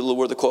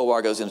where the coil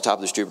wire goes in the top of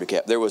the distributor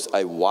cap, there was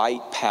a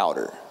white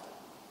powder.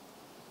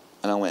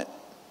 And I went,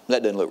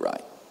 that doesn't look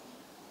right.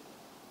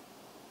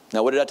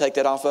 Now, what did I take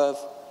that off of?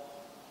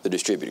 The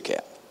distributor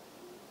cap.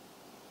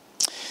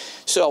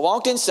 So I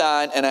walked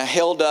inside and I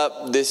held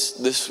up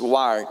this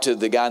wire to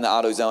the guy in the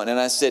AutoZone, and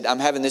I said, I'm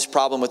having this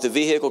problem with the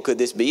vehicle. Could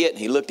this be it? And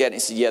he looked at it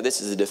and said, yeah,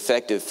 this is a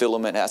defective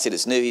filament. I said,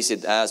 it's new. He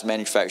said, it's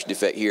manufactured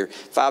defect here.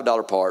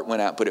 $5 part.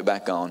 Went out, put it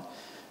back on.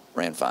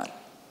 Ran fine.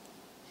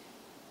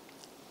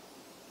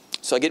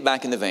 So I get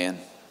back in the van,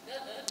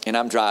 and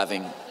I'm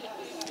driving,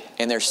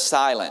 and there's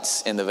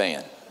silence in the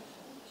van.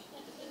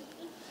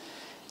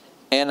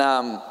 And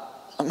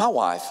my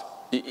wife,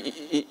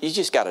 you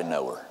just got to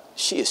know her.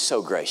 She is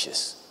so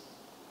gracious.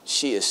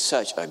 She is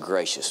such a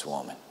gracious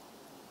woman.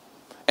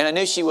 And I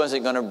knew she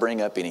wasn't going to bring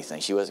up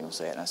anything. She wasn't going to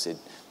say it. And I said,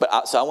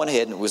 so I went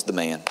ahead, and it was the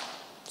man.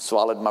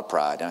 Swallowed my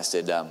pride. And I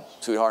said,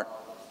 sweetheart,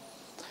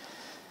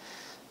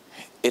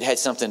 it had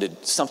something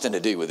to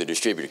do with the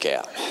distributor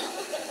cap.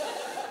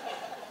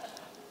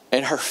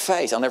 And her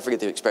face, I'll never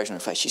forget the expression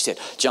on her face. She said,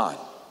 John,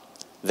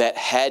 that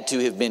had to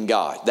have been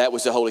God. That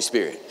was the Holy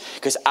Spirit.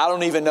 Because I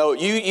don't even know.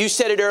 You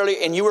said it earlier,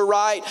 and you were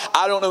right.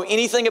 I don't know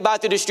anything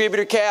about the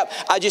distributor cap.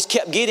 I just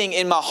kept getting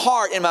in my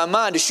heart, in my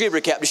mind,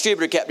 distributor cap,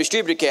 distributor cap,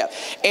 distributor cap.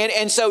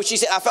 And so she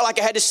said, I felt like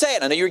I had to say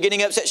it. I know you were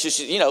getting upset. She's,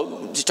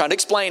 just trying to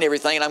explain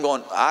everything. And I'm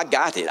going, I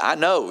got it. I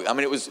know. I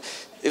mean, it was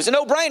a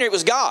no-brainer. It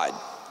was God.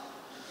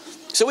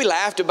 So we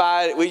laughed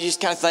about it. We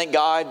just kind of thanked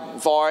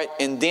God for it.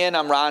 And then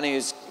I'm riding.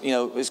 It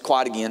was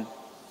quiet again.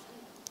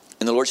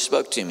 And the Lord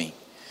spoke to me.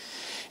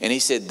 And he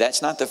said,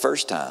 that's not the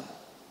first time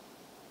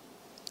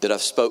that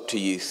I've spoke to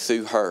you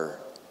through her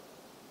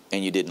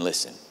and you didn't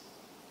listen.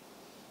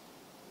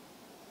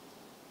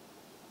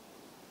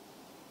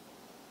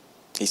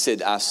 He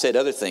said, I've said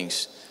other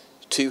things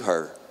to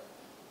her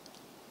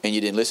and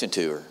you didn't listen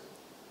to her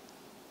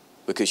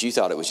because you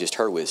thought it was just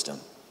her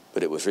wisdom,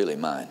 but it was really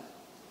mine.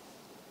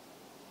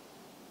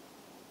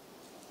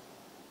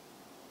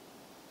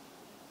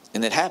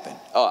 And it happened.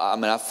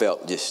 I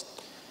felt it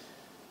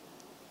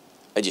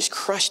just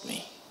crushed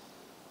me.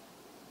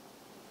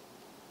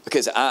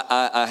 Because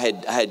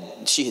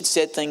she had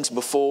said things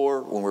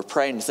before when we were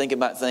praying and thinking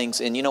about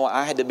things. And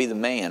I had to be the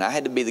man. I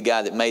had to be the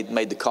guy that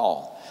made the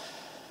call.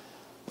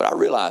 But I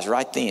realized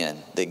right then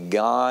that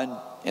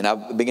God, and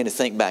I began to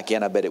think back,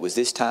 and I bet it was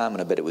this time,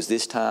 and I bet it was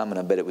this time, and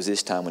I bet it was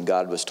this time when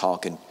God was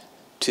talking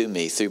to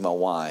me through my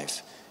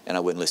wife, and I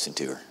wouldn't listen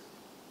to her.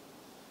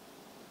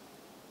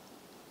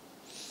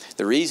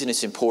 The reason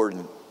it's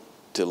important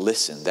to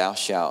listen, thou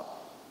shalt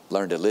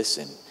learn to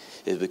listen,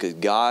 is because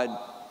God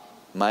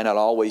might not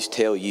always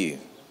tell you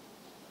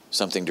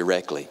something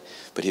directly,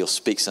 but he'll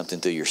speak something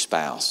through your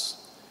spouse,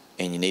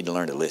 and you need to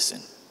learn to listen.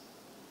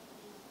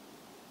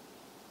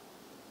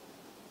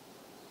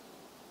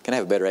 Can I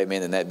have a better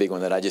amen than that big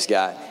one that I just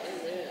got?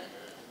 Amen.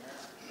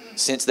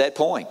 Since that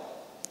point,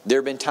 there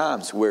have been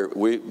times where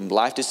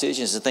life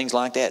decisions and things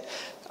like that,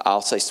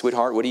 I'll say,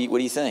 sweetheart, what do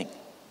you think?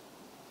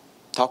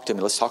 Talk to me.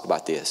 Let's talk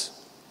about this.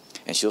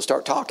 And she'll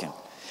start talking.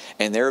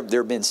 And there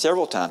have been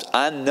several times.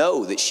 I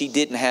know that she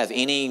didn't have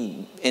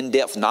any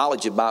in-depth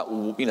knowledge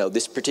about,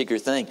 this particular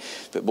thing.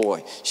 But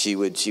boy, she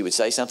would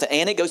say something.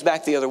 And it goes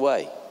back the other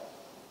way.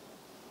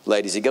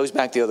 Ladies, it goes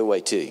back the other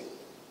way too.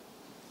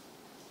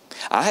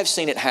 I have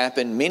seen it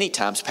happen many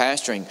times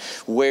pastoring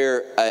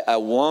where a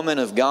woman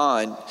of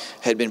God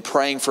had been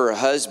praying for her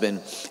husband,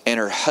 and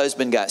her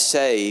husband got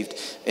saved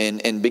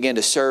and began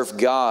to serve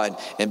God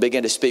and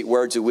began to speak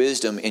words of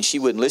wisdom, and she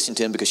wouldn't listen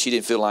to him because she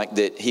didn't feel like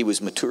that he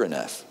was mature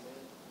enough.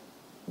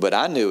 But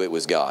I knew it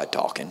was God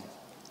talking.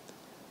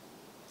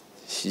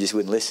 She just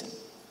wouldn't listen.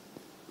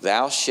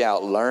 Thou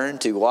shalt learn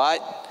to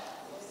what?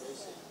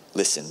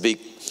 Listen.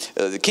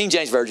 The King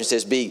James Version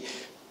says be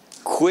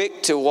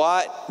quick to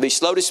what? Be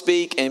slow to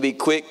speak and be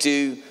quick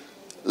to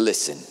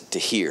listen, to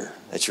hear.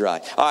 That's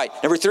right. All right,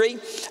 number 3.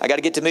 I got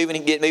to get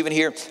moving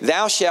here.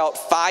 Thou shalt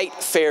fight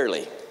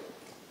fairly.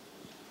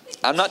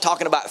 I'm not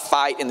talking about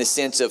fight in the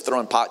sense of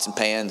throwing pots and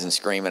pans and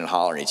screaming and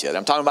hollering at each other.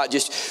 I'm talking about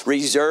just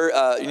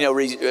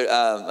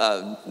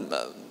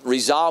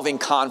resolving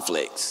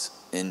conflicts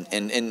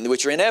and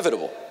which are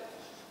inevitable.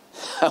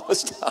 I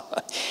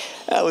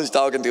was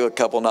talking to a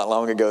couple not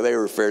long ago. They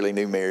were a fairly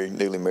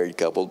newly married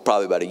couple,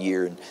 probably about a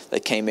year. And they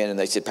came in and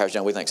they said, Pastor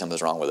John, we think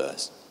something's wrong with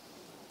us.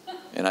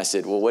 And I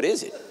said, well, what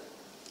is it?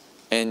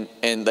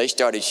 And they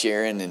started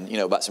sharing and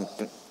about some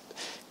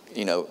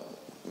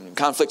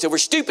conflicts over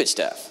stupid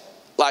stuff.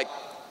 Like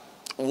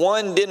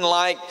one didn't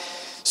like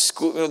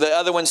the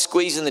other one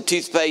squeezing the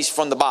toothpaste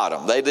from the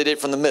bottom. They did it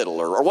from the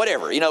middle or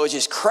whatever. It's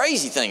just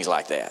crazy things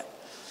like that.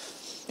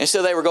 And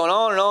so they were going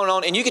on and on and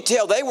on. And you could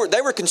tell they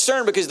were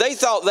concerned because they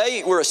thought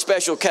they were a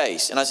special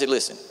case. And I said,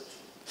 listen,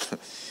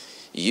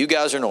 you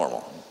guys are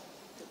normal.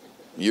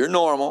 You're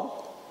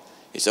normal.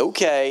 It's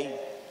okay.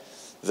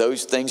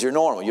 Those things are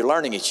normal. You're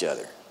learning each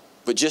other.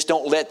 But just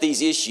don't let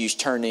these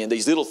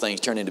little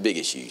things turn into big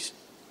issues.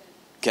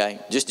 Okay,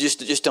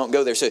 just don't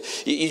go there. So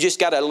you just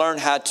got to learn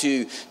how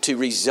to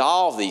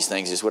resolve these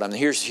things. Is what I'm.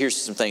 Here's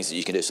some things that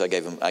you can do. So I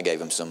gave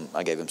him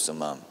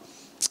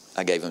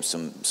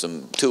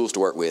some tools to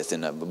work with,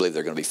 and I believe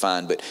they're going to be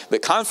fine.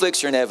 But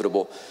conflicts are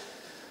inevitable.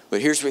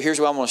 But here's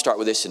where I want to start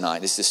with this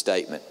tonight. This is a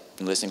statement,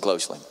 and listen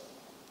closely.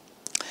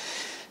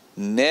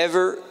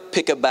 Never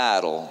pick a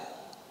battle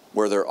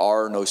where there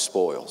are no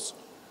spoils.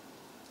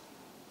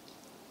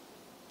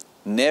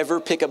 Never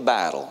pick a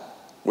battle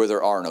where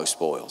there are no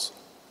spoils.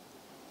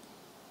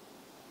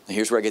 And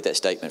here's where I get that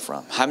statement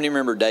from. How many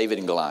remember David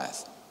and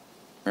Goliath?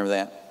 Remember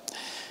that?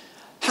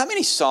 How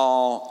many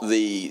saw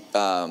the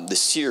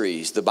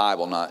series, the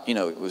Bible?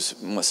 It was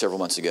several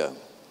months ago.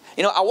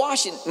 I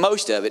watched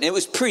most of it, and it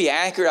was pretty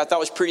accurate. I thought it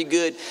was pretty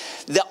good.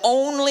 The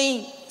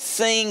only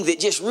thing that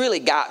just really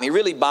got me,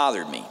 really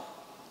bothered me,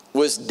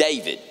 was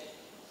David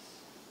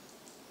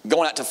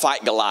going out to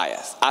fight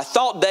Goliath. I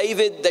thought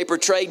they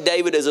portrayed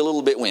David as a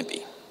little bit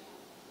wimpy.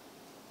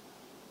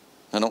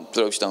 Now, don't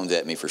throw stones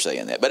at me for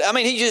saying that. But,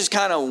 he's just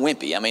kind of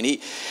wimpy.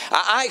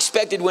 I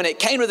expected when it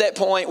came to that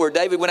point where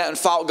David went out and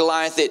fought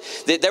Goliath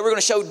that they were going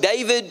to show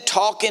David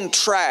talking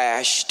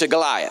trash to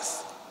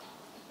Goliath.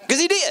 Because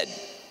he did.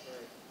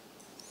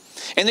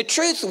 And the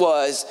truth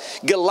was,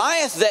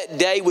 Goliath that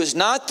day was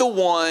not the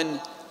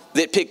one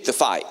that picked the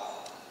fight.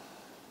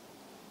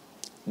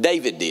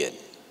 David did.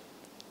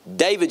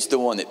 David's the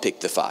one that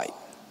picked the fight.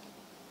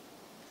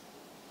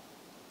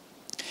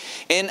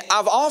 And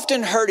I've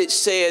often heard it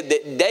said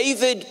that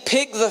David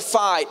picked the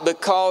fight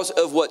because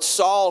of what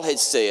Saul had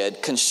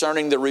said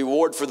concerning the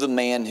reward for the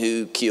man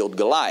who killed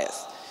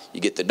Goliath.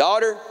 You get the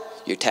daughter,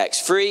 you're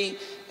tax-free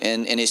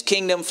in his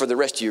kingdom for the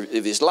rest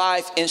of his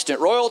life, instant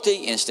royalty,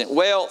 instant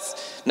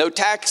wealth, no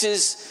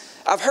taxes.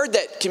 I've heard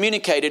that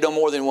communicated on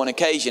more than one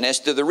occasion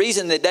as to the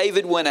reason that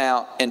David went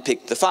out and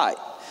picked the fight.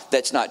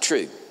 That's not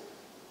true.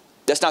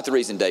 That's not the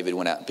reason David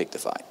went out and picked the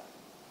fight.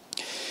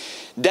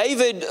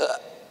 David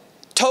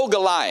told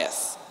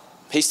Goliath,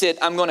 he said,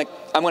 I'm going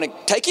to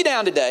take you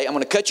down today. I'm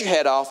going to cut your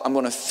head off. I'm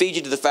going to feed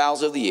you to the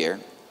fowls of the air.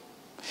 And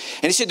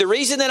he said, the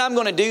reason that I'm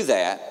going to do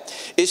that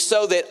is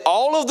so that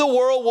all of the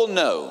world will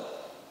know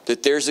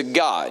that there's a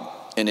God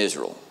in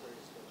Israel.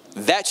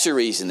 That's the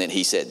reason that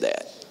he said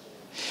that.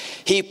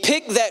 He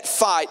picked that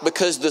fight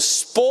because the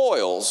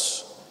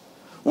spoils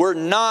were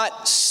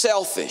not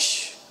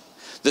selfish.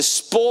 The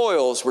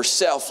spoils were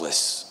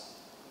selfless.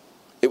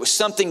 It was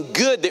something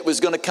good that was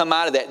going to come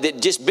out of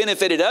that just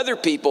benefited other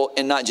people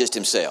and not just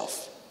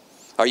himself.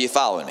 Are you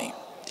following me?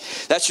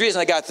 That's the reason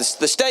I got the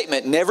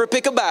statement, never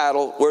pick a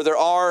battle where there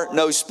are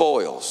no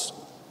spoils.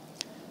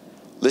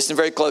 Listen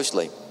very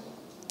closely.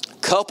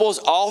 Couples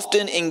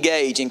often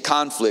engage in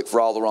conflict for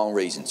all the wrong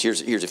reasons.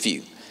 Here's a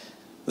few.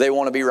 They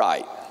want to be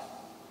right.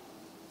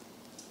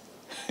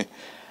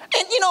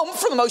 And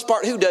for the most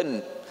part, who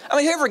doesn't?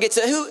 Whoever gets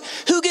up,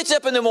 who gets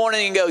up in the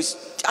morning and goes,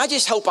 I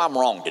just hope I'm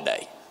wrong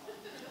today.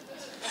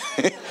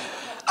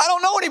 I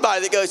don't know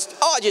anybody that goes,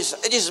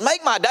 just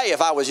make my day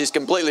if I was just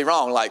completely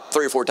wrong like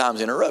 3 or 4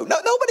 times in a row. No,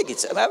 nobody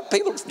gets up.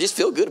 People just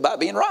feel good about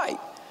being right.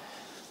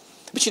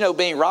 But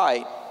being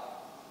right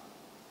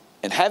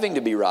and having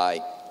to be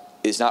right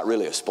is not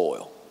really a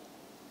spoil.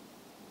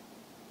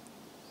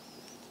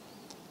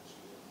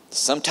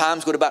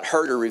 Sometimes what about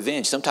hurt or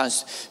revenge?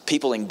 Sometimes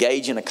people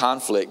engage in a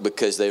conflict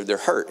because they're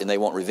hurt and they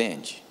want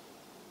revenge.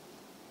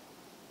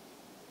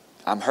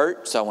 I'm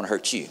hurt, so I want to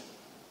hurt you.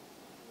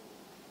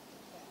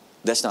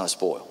 That's not a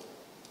spoil.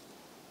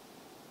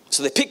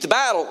 So they pick the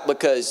battle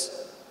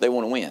because they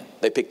want to win.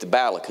 They pick the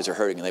battle because they're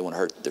hurting and they want to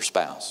hurt their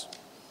spouse.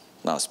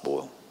 Not a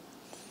spoil.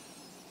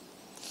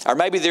 Or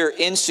maybe they're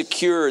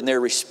insecure and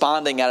they're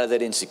responding out of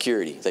that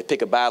insecurity. They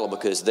pick a battle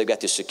because they've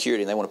got this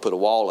security and they want to put a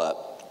wall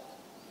up.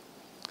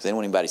 Because they don't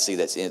want anybody to see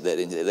that.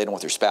 They don't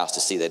want their spouse to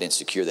see that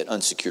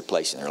unsecured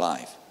place in their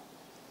life.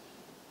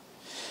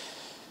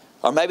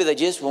 Or maybe they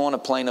just want to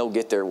plain old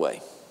get their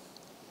way.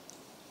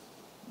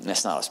 And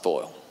that's not a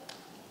spoil.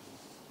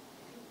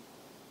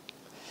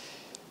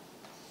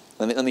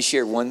 Let me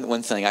share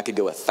one thing. I could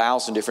go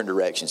 1,000 different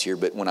directions here,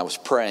 but when I was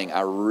praying,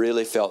 I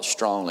really felt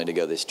strongly to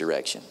go this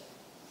direction.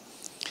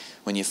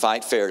 When you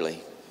fight fairly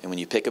and when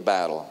you pick a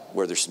battle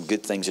where there's some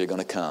good things that are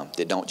going to come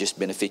that don't just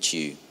benefit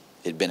you,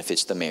 it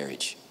benefits the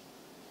marriage.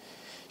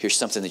 Here's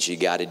something that you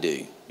got to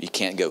do. You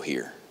can't go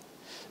here.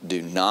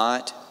 Do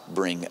not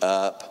bring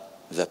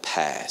up the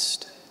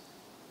past.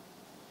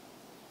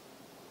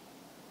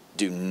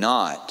 Do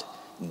not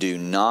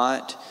bring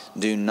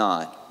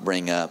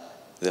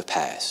up the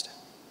past.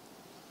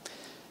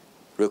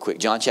 Real quick,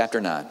 John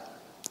chapter 9.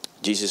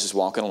 Jesus is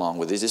walking along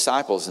with his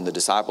disciples, and the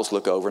disciples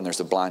look over and there's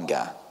a blind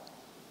guy.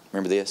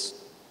 Remember this?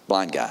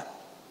 Blind guy.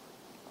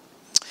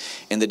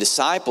 And the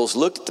disciples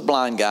looked at the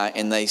blind guy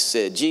and they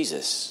said,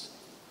 Jesus,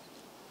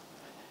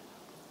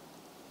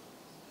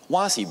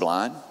 why is he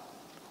blind?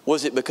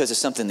 Was it because of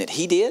something that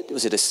he did?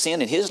 Was it a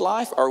sin in his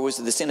life, or was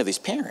it the sin of his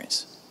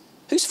parents?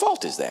 Whose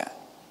fault is that?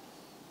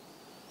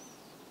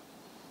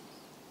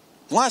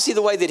 Why is he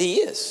the way that he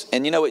is?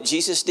 And you know what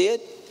Jesus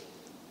did?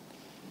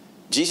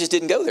 Jesus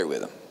didn't go there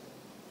with him.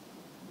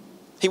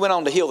 He went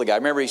on to heal the guy.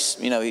 Remember, he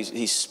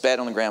spat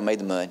on the ground, made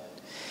the mud.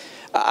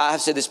 I've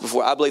said this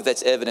before. I believe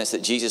that's evidence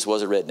that Jesus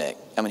was a redneck.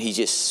 He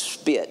just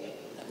spit.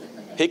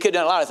 He could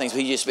have done a lot of things,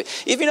 but he just spit.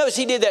 If you notice,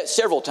 he did that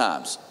several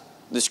times.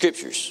 The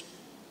scriptures.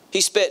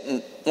 He spit,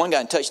 and one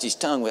guy touched his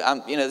tongue with,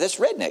 that's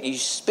redneck. You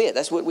spit.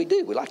 That's what we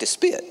do. We like to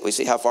spit. We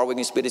see how far we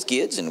can spit as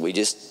kids, and we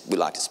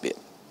like to spit.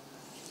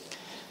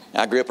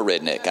 I grew up a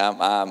redneck.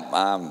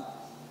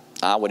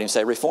 I wouldn't even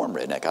say reformed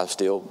redneck. I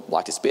still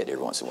like to spit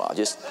every once in a while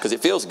just because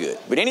it feels good.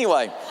 But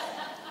anyway,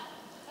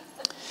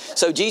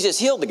 so Jesus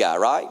healed the guy,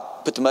 right?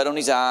 Put the mud on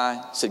his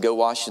eye, said, go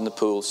wash in the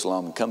pool,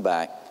 Siloam, and come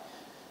back.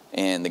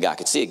 And the guy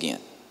could see again.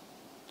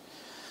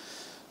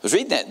 I was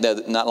reading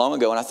that not long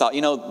ago, and I thought,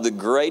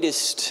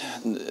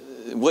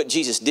 what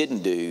Jesus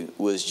didn't do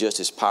was just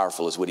as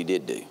powerful as what he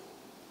did do.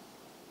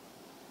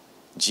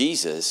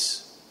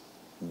 Jesus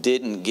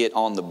didn't get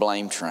on the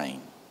blame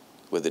train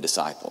with the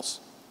disciples.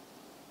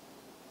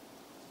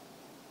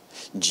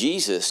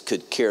 Jesus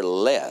could care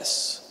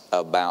less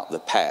about the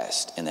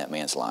past in that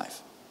man's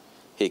life.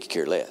 He could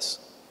care less.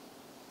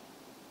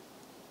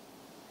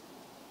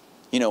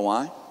 You know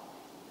why?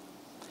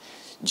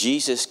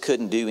 Jesus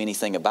couldn't do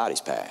anything about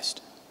his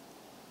past.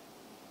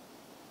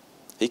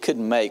 He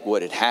couldn't make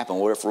what had happened,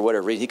 for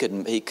whatever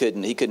reason, he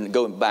couldn't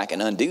go back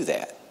and undo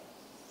that.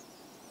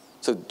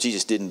 So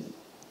Jesus didn't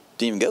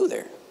even go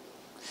there.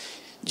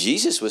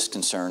 Jesus was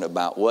concerned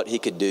about what he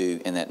could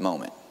do in that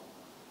moment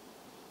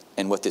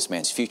and what this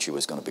man's future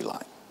was going to be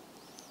like.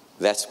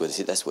 That's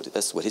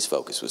what his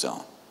focus was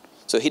on.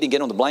 So he didn't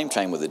get on the blame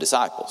train with the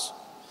disciples.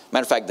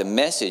 Matter of fact, the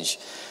message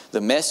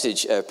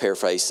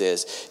paraphrase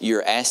says,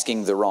 you're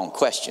asking the wrong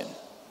question.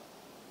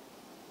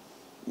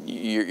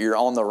 You're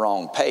on the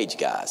wrong page,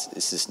 guys.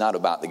 This is not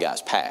about the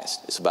guy's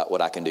past. It's about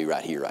what I can do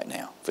right here, right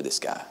now for this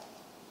guy.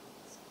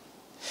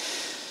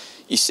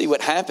 You see,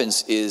 what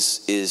happens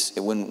is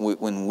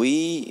when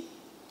we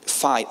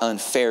fight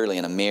unfairly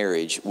in a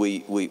marriage,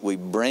 we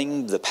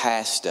bring the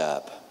past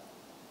up,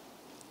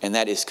 and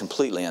that is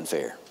completely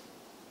unfair.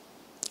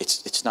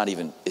 It's not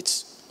even,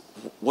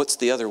 what's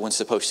the other one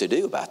supposed to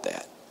do about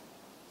that?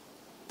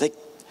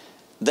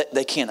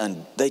 They can't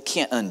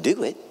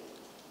undo it.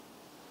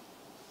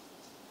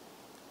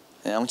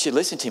 And I want you to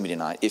listen to me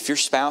tonight. If your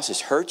spouse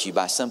has hurt you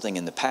by something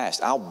in the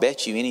past, I'll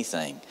bet you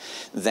anything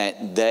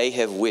that they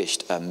have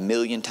wished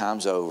 1,000,000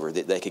 times over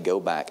that they could go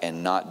back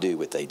and not do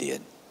what they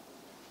did.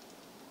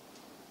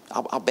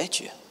 I'll bet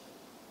you.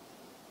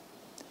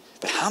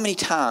 But how many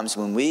times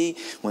when we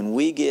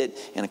get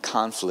in a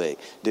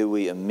conflict do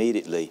we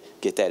immediately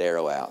get that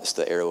arrow out? It's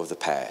the arrow of the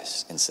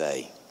past and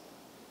say,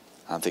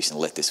 I'm fixing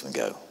to let this one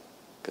go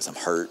because I'm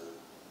hurt.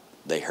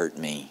 They hurt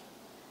me.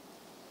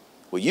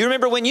 Well, you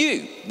remember when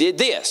you did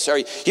this, or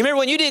you remember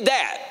when you did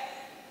that.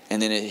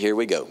 And then here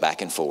we go,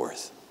 back and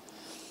forth.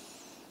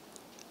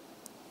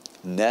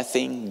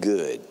 Nothing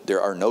good.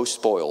 There are no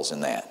spoils in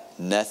that.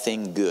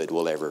 Nothing good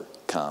will ever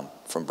come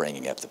from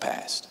bringing up the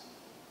past.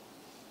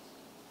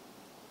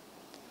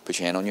 Put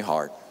your hand on your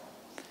heart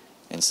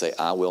and say,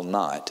 I will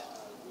not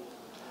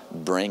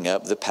bring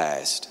up the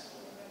past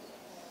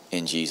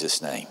in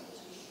Jesus' name.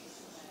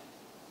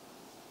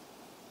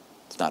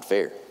 It's not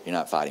fair. You're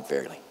not fighting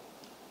fairly.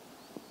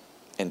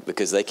 And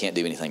because they can't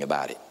do anything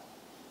about it.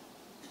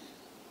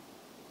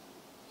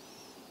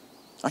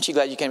 Aren't you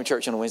glad you came to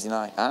church on a Wednesday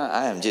night?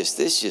 I am just,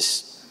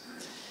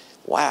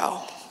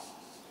 wow.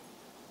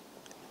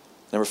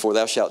 Number 4,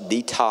 thou shalt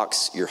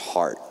detox your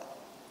heart.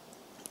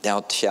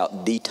 Thou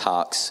shalt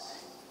detox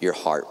your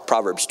heart.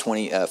 Proverbs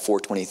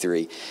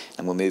 4:23,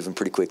 and we're moving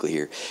pretty quickly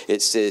here.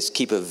 It says,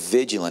 keep a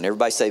vigilant,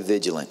 everybody say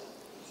vigilant.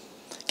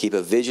 Keep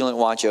a vigilant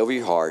watch over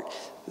your heart.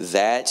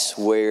 That's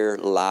where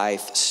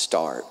life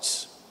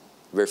starts.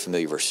 Very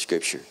familiar verse of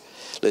Scripture.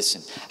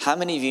 Listen, how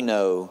many of you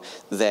know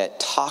that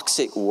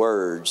toxic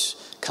words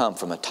come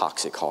from a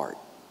toxic heart?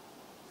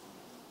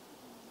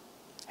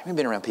 Have you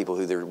been around people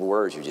who their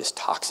words are just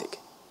toxic?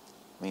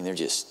 I mean, they're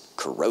just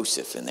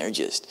corrosive and they're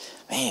just,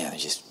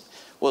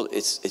 well,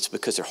 it's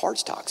because their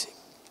heart's toxic.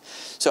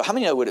 So how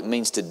many know what it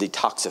means to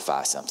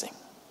detoxify something?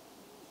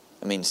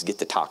 It means to get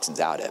the toxins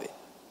out of it.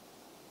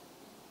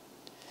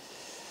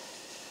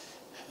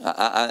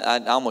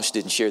 I almost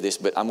didn't share this,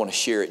 but I'm going to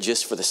share it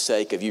just for the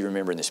sake of you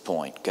remembering this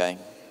point, okay?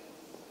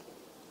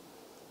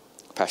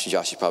 Pastor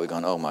Josh is probably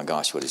going, oh my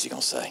gosh, what is he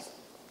going to say?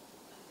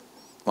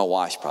 My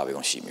wife's probably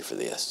going to shoot me for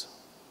this.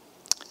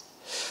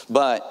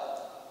 But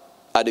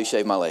I do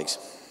shave my legs.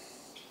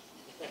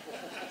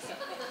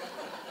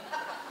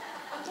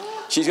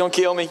 She's going to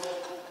kill me.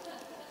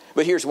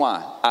 But here's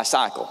why. I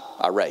cycle.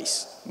 I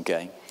race,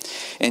 okay?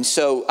 And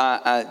so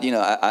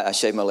I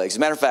shave my legs. As a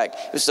matter of fact,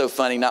 it was so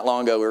funny. Not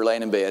long ago, we were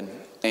laying in bed,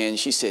 and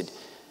she said,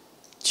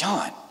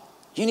 John,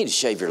 you need to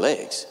shave your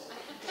legs.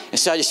 And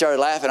so I just started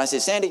laughing. I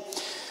said, Sandy,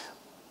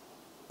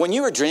 when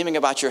you were dreaming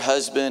about your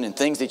husband and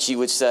things that you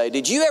would say,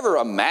 did you ever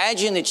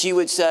imagine that you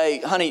would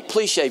say, honey,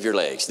 please shave your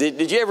legs?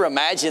 Did you ever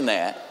imagine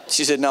that?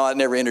 She said, no, it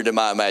never entered in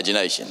my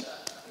imagination.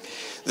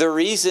 The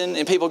reason,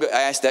 and people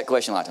ask that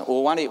question a lot of times,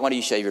 well, why do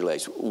you shave your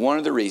legs? One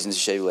of the reasons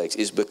to shave your legs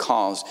is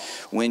because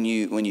when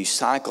you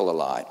cycle a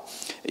lot,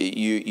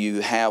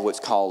 you have what's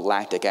called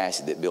lactic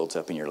acid that builds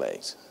up in your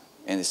legs.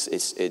 And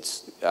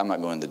it's I'm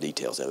not going into the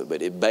details of it,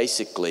 but it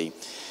basically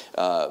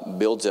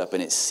builds up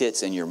and it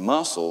sits in your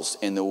muscles,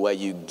 and the way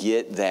you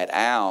get that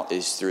out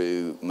is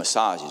through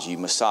massages. You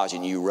massage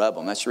and you rub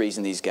them. That's the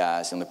reason these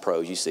guys and the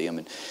pros, you see them,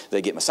 and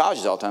they get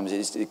massages all the time,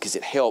 is because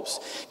it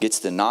gets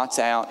the knots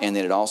out, and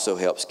then it also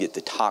helps get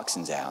the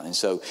toxins out. And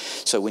so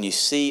when you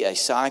see a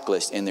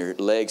cyclist and their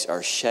legs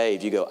are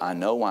shaved, you go, I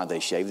know why they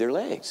shave their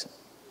legs.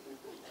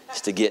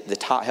 It's to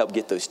get help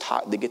get those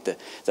to get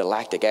the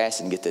lactic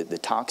acid and get the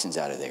toxins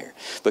out of there.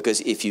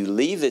 Because if you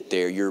leave it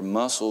there, your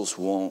muscles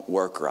won't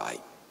work right.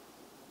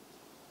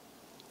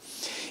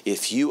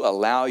 If you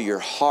allow your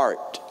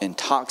heart and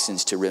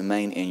toxins to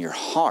remain in your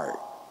heart,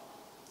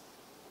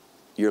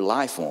 your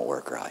life won't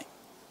work right.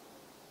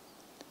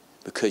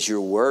 Because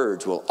your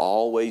words will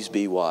always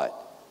be what?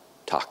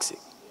 Toxic.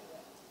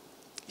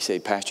 You say,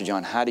 Pastor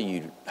John, how do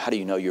you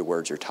know your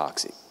words are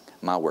toxic?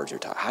 My words are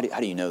toxic. How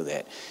do you know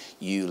that?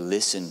 You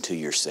listen to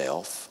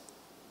yourself.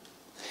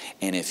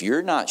 And if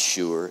you're not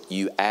sure,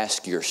 you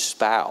ask your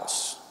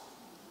spouse,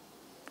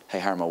 hey,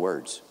 how are my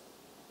words?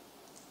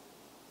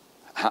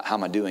 How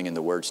am I doing in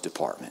the words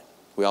department?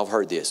 We all have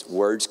heard this.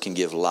 Words can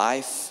give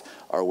life,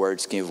 or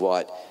words can give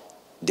what?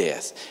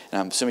 Death.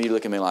 And some of you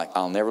look at me like,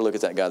 I'll never look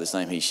at that guy the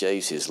same. He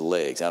shaves his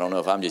legs. I don't know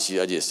if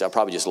I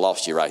probably just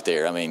lost you right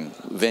there. I mean,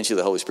 eventually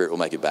the Holy Spirit will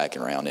make it back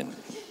around, and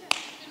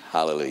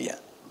hallelujah.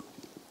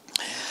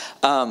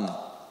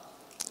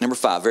 Number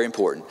 5, very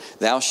important.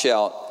 Thou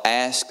shalt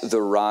ask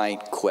the right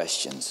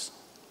questions.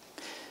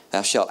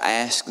 Thou shalt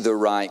ask the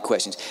right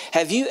questions.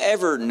 Have you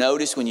ever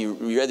noticed when you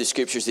read the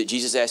scriptures that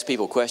Jesus asked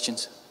people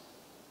questions?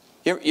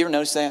 You ever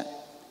notice that?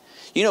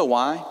 You know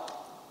why?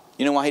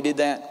 You know why he did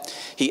that?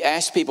 He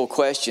asked people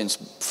questions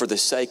for the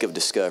sake of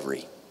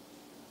discovery.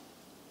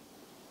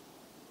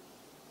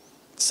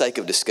 Sake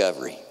of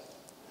discovery.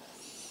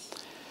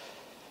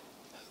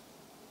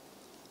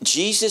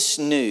 Jesus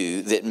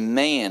knew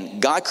that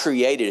God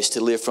created us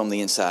to live from the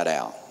inside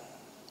out.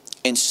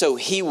 And so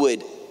he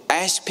would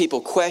ask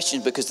people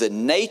questions because the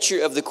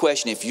nature of the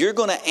question, if you're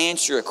going to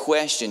answer a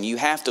question, you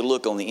have to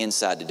look on the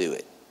inside to do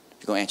it. If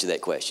you're going to answer that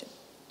question.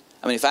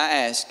 I mean,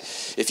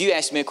 if you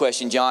ask me a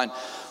question, John,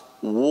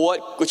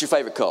 what's your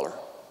favorite color?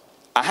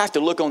 I have to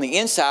look on the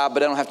inside,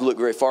 but I don't have to look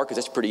very far because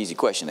that's a pretty easy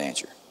question to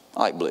answer. I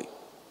like blue.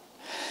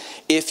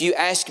 If you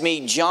ask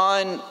me,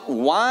 John,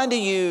 why do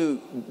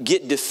you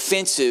get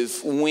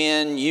defensive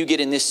when you get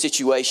in this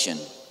situation?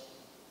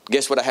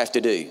 Guess what I have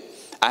to do?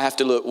 I have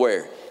to look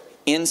where?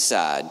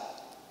 Inside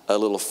a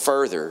little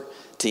further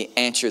to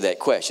answer that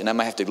question. I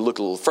might have to look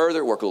a little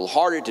further, work a little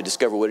harder to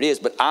discover what it is,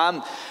 but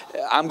I'm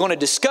going to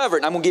discover it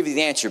and I'm going to give you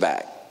the answer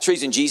back. That's the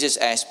reason Jesus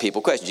asked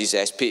people questions. Jesus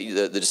asked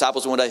the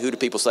disciples one day, who do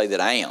people say that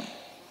I am?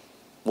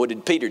 What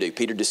did Peter do?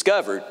 Peter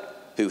discovered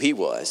who he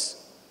was.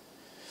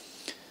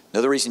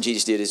 Another reason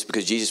Jesus did is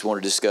because Jesus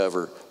wanted to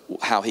discover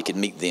how he could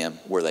meet them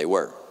where they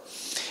were.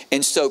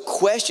 And so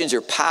questions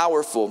are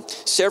powerful.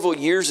 Several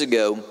years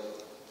ago,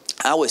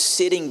 I was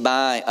sitting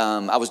by,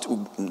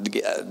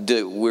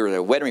 we were at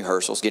a wedding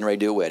rehearsal, getting ready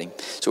to do a wedding.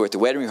 So we're at the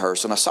wedding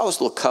rehearsal, and I saw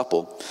this little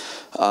couple.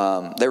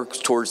 They were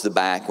towards the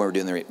back when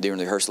we were doing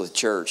the rehearsal at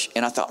church.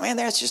 And I thought, man,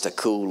 that's just a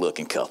cool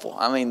looking couple.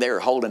 I mean, they were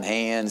holding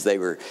hands.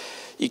 You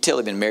tell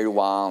they've been married a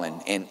while,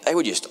 and they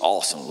were just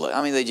awesome.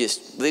 I mean, they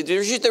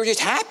were just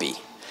happy.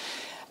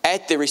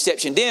 At the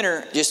reception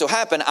dinner, just so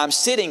happened, I'm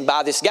sitting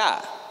by this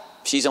guy.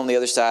 She's on the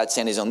other side,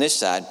 Sandy's on this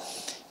side.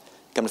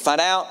 Come to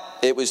find out,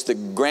 it was the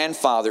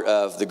grandfather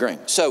of the groom.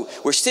 So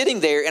we're sitting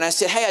there, and I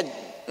said, hey,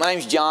 my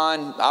name's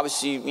John.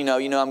 Obviously, you know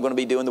I'm going to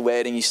be doing the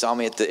wedding. You saw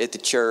me at the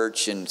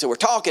church. And so we're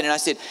talking, and I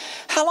said,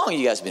 how long have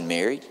you guys been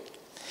married?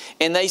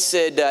 And he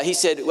said,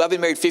 well, I've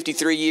been married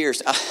 53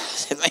 years. I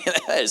said, man,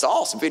 that is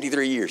awesome,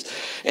 53 years.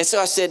 And so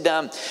I said,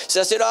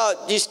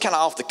 oh, just kind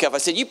of off the cuff. I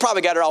said, you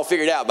probably got it all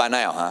figured out by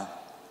now, huh?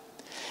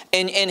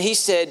 And he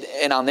said,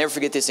 and I'll never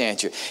forget this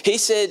answer. He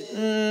said,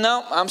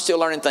 no, I'm still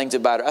learning things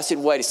about her. I said,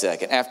 wait a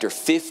second. After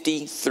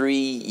 53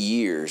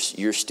 years,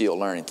 you're still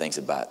learning things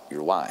about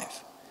your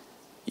wife.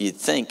 You'd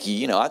think,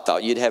 I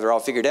thought you'd have her all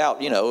figured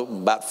out.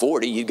 About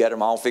 40, you got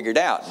them all figured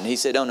out. And he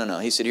said, oh, no.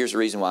 He said, here's the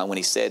reason why. When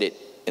he said it,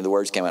 and the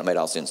words came out, it made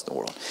all sense in the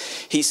world.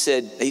 He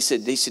said,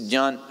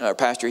 John, our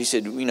pastor, he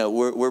said, we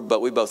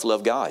both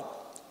love God.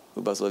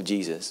 We both love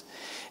Jesus.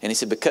 And he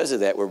said, because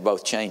of that, we're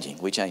both changing.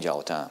 We change all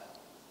the time.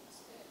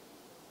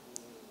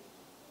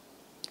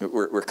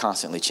 We're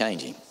constantly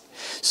changing.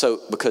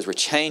 So because we're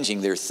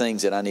changing, there are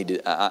things that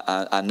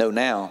I know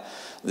now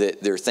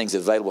that there are things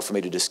available for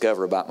me to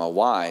discover about my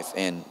wife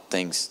and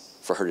things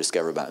for her to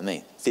discover about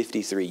me.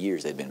 53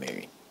 years they've been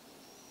married.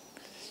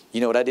 You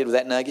know what I did with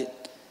that nugget?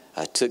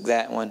 I took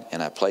that one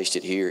and I placed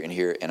it here and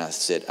here, and I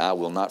said, I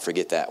will not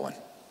forget that one.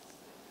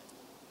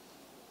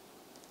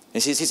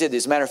 And he said,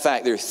 as a matter of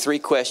fact, there are 3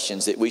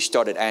 questions that we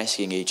started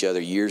asking each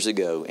other years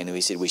ago, and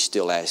he said we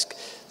still ask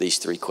these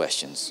 3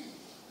 questions.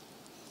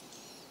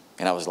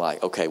 And I was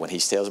like, okay, when he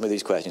tells me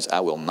these questions, I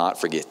will not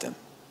forget them.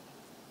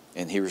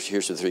 And here's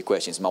the 3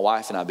 questions. My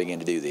wife and I began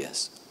to do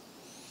this.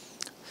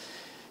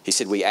 He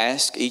said, we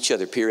ask each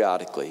other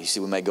periodically. He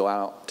said, we may go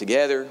out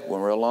together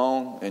when we're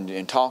alone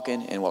and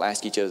talking, and we'll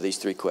ask each other these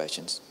 3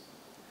 questions.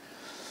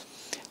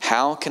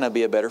 how can I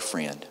be a better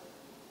friend?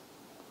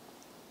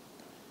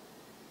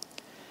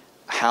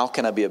 How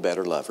can I be a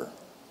better lover?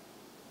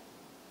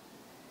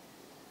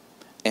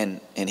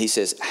 And he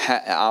says,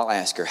 I'll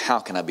ask her, how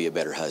can I be a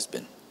better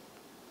husband?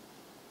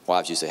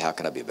 Wives, you say, how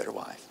can I be a better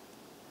wife?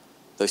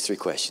 Those 3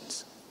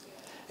 questions.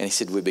 And he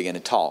said, we began to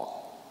talk.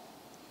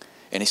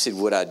 And he said,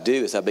 what I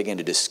do is I began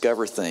to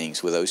discover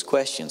things with those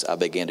questions. I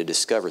began to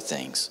discover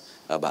things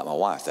about my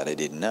wife that I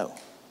didn't know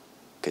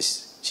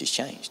because she's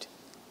changed.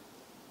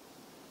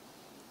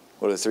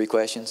 What are the 3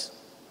 questions?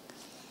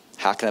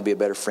 How can I be a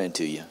better friend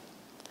to you?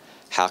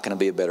 How can I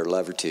be a better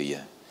lover to you?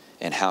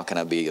 And how can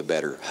I be a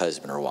better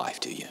husband or wife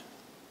to you?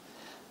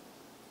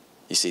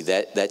 You see,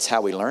 that's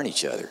how we learn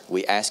each other.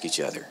 We ask each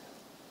other.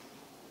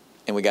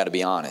 And we got to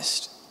be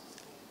honest.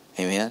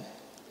 Amen?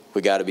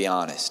 We got to be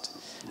honest.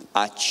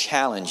 I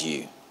challenge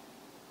you,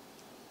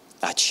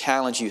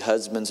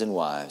 husbands and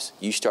wives,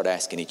 you start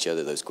asking each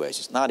other those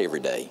questions. Not every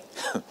day,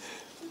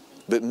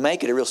 but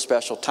make it a real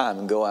special time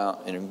and go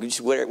out and just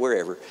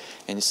wherever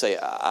and say,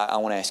 I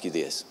want to ask you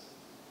this.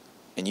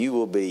 And you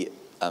will be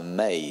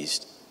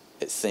amazed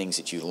at things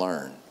that you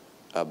learn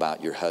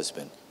about your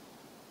husband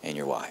and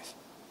your wife.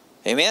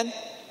 Amen?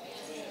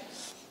 Amen.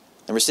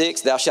 Number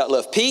 6, thou shalt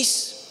love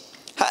peace.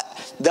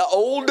 The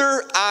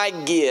older I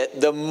get,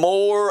 the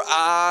more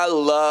I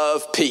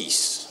love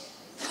peace.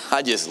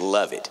 I just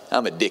love it.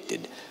 I'm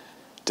addicted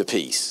to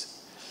peace.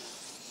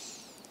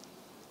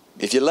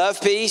 If you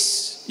love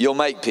peace, you'll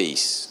make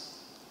peace.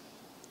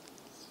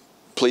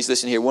 Please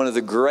listen here. One of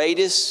the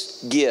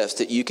greatest gifts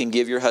that you can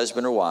give your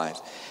husband or wife,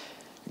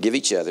 give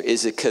each other,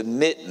 is a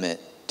commitment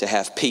to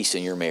have peace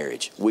in your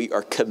marriage. We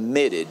are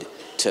committed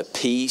to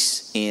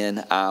peace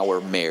in our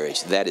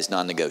marriage. That is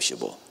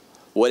non-negotiable.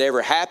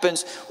 Whatever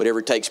happens,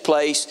 whatever takes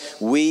place,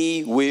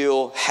 we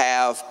will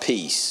have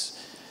peace.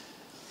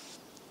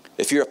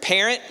 If you're a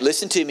parent,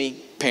 listen to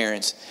me,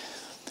 parents.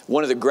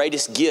 One of the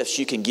greatest gifts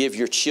you can give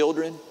your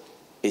children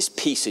is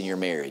peace in your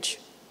marriage.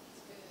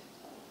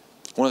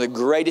 One of the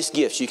greatest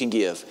gifts you can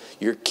give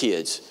your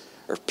kids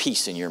are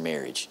peace in your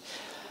marriage.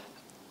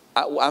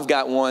 I've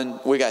got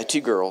we got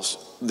 2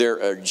 girls. They're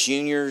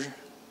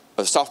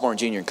a sophomore and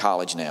junior in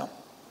college now.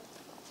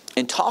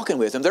 And talking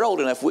with them, they're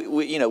old enough.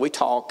 We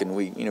talk and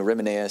we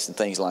reminisce and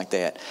things like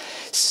that.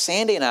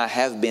 Sandy and I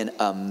have been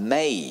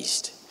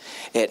amazed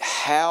at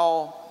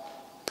how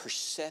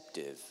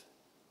perceptive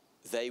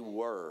they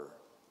were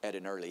at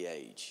an early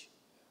age.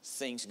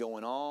 Things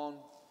going on,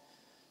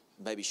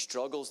 maybe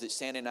struggles that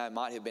Sandy and I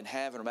might have been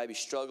having, or maybe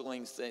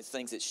things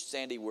that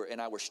Sandy and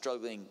I were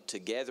struggling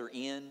together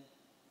in.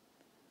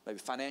 Maybe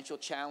financial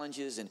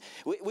challenges, and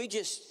we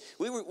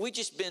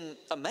just been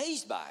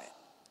amazed by it.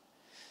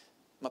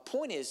 My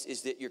point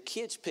is that your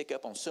kids pick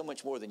up on so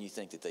much more than you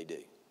think that they do.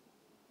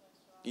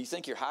 You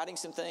think you're hiding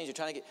some things, you're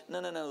trying to get,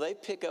 no, they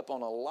pick up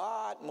on a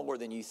lot more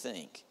than you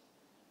think.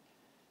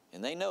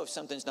 And they know if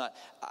something's not,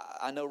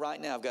 I know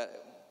right now,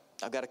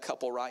 I've got a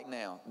couple right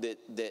now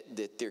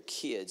that their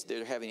kids,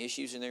 they're having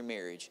issues in their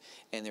marriage,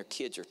 and their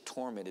kids are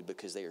tormented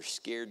because they are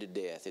scared to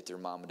death that their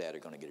mom and dad are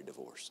going to get a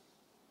divorce.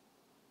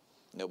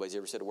 Nobody's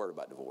ever said a word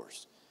about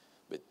divorce,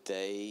 but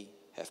they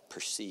have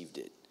perceived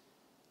it,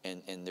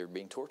 and they're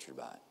being tortured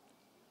by it.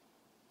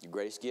 The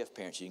greatest gift,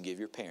 parents, you can give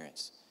your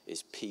parents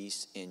is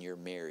peace in your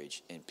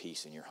marriage and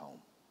peace in your home.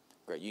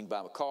 Great. You can buy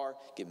them a car,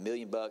 give them $1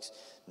 million.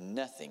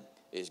 Nothing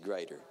is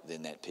greater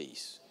than that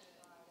peace.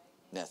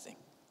 Nothing.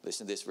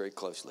 Listen to this very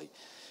closely.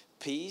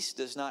 Peace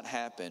does not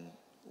happen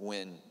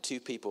when 2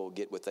 people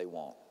get what they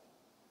want.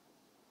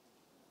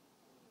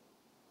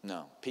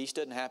 No, peace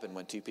doesn't happen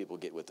when 2 people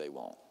get what they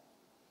want.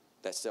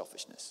 That's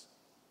selfishness.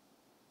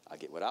 I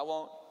get what I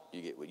want,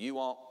 you get what you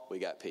want, we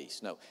got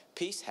peace. No,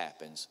 peace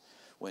happens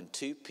when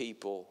 2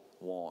 people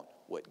want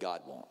what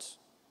God wants.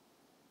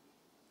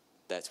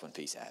 That's when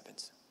peace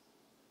happens.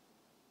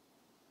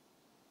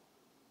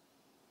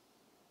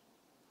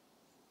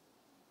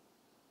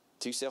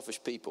 Two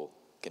selfish people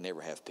can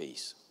never have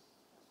peace.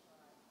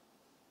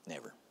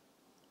 Never.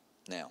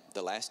 Now,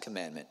 the last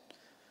commandment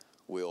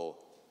will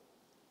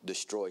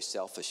destroy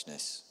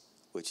selfishness,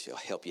 which will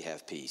help you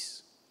have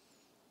peace.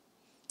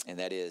 And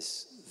that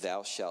is,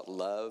 thou shalt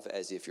love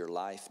as if your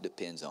life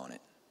depends on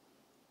it.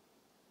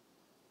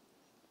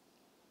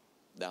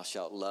 Thou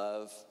shalt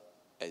love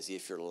as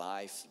if your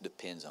life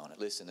depends on it.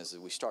 Listen, as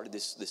we started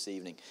this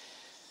evening,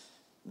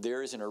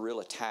 there isn't a real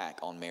attack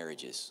on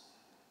marriages.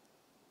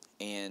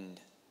 And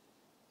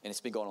it's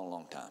been going on a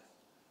long time.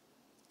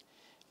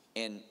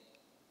 And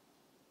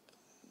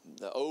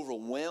the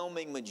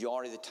overwhelming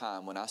majority of the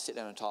time when I sit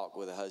down and talk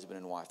with a husband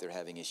and wife that are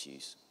having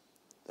issues,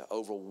 the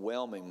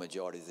overwhelming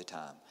majority of the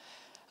time,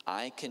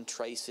 I can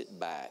trace it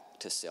back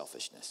to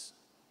selfishness.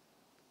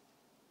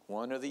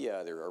 One or the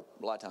other, or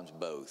a lot of times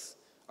both,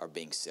 are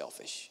being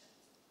selfish.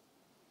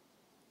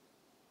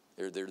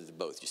 They're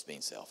both just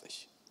being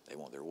selfish. They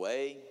want their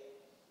way,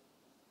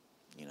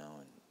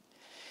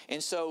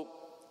 And so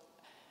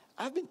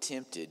I've been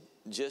tempted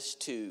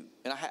just to,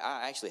 and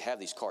I actually have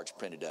these cards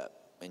printed up.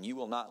 And you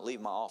will not leave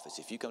my office.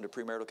 If you come to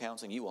premarital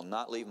counseling, you will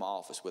not leave my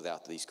office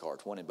without these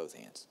cards, one in both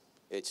hands.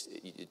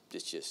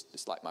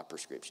 It's like my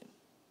prescription.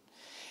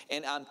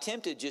 And I'm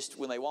tempted just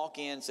when they walk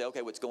in, say,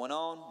 okay, what's going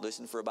on?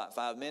 Listen for about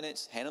 5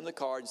 minutes, hand them the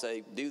card and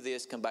say, do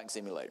this, come back and see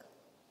me later.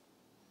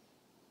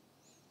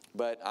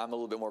 But I'm a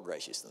little bit more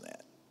gracious than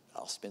that.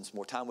 I'll spend some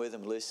more time with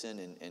them, listen,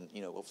 and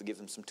hopefully give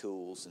them some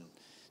tools and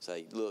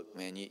say, look,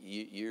 man,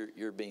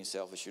 you're being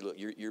selfish.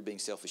 You're being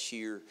selfish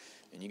here,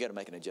 and you got to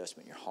make an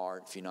adjustment in your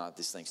heart. If you're not,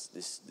 this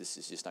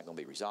is just not going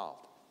to be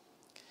resolved.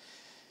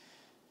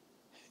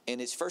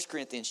 And it's 1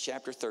 Corinthians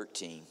chapter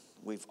 13.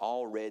 We've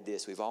all read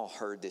this. We've all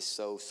heard this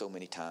so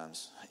many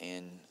times.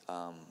 And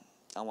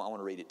I want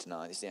to read it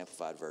tonight. It's the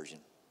Amplified Version.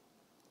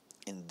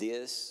 And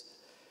this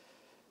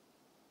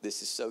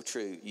is so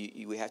true.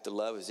 We have to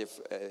love as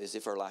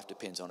if our life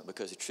depends on it,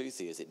 because the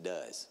truth is it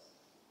does.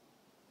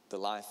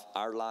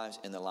 Our lives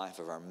and the life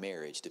of our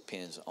marriage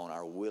depends on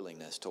our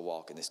willingness to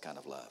walk in this kind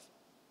of love.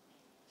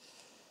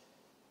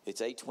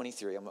 It's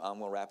 8:23. I'm going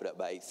to wrap it up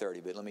by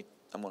 8:30, but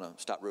I'm going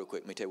to stop real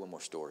quick. Let me tell you one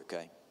more story,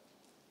 okay?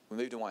 We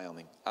moved to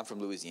Wyoming. I'm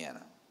from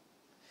Louisiana.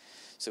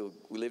 So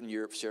we lived in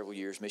Europe for several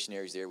years,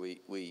 missionaries there.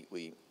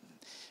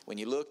 When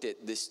you looked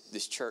at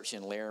this church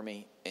in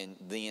Laramie, and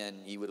then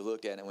you would have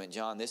looked at it and went,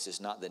 John, this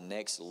is not the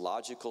next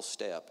logical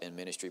step in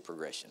ministry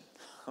progression.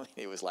 I mean,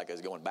 it was like I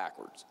was going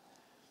backwards.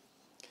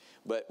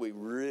 But we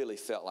really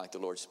felt like the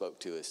Lord spoke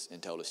to us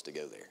and told us to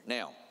go there.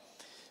 Now,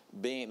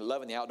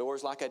 loving the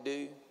outdoors like I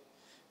do,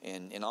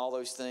 and all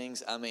those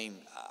things, I mean,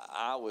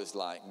 I was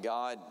like,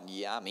 God,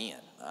 yeah, I'm in.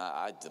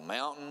 The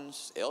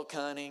mountains, elk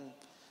hunting,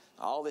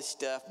 all this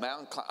stuff,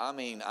 I'm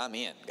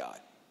in, God.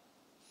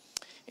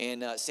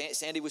 And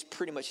Sandy was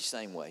pretty much the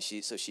same way.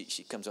 She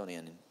comes on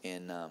in.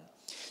 And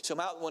so I'm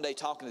out one day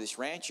talking to this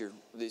rancher.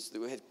 We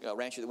had a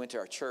rancher that went to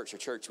our church. Our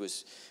church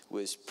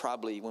was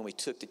probably, when we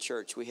took the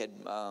church, we had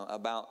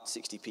about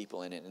 60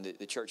 people in it. And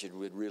the church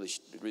was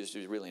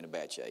really in a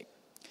bad shape.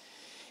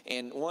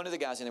 And one of the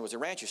guys in there was a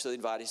rancher, so they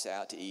invited us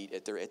out to eat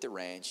at the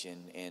ranch.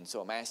 And so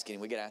I'm asking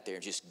him, we get out there,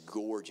 just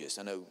gorgeous.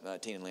 I know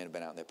Tina and Lynn have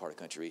been out in that part of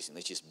the country recently.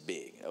 It's just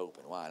big,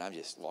 open, wide. I'm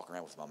just walking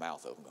around with my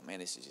mouth open, but man,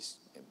 this is just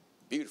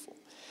beautiful.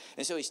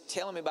 And so he's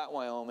telling me about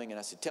Wyoming, and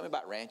I said, tell me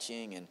about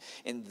ranching.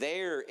 And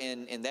there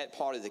in that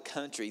part of the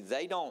country,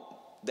 they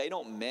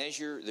don't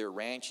measure their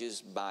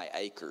ranches by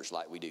acres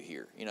like we do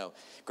here. You know,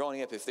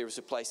 growing up, if there was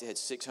a place that had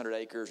 600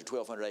 acres or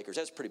 1,200 acres,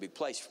 that's a pretty big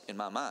place in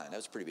my mind. That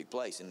was a pretty big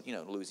place in,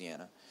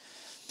 Louisiana.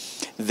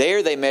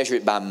 There they measure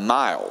it by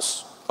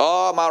miles.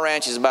 Oh, my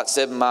ranch is about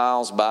 7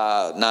 miles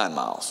by 9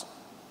 miles.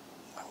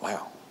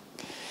 Wow.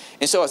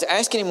 And so I was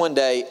asking him one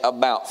day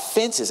about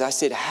fences. I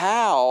said,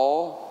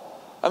 how?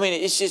 I mean,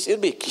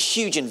 it'd be a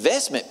huge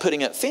investment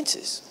putting up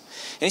fences.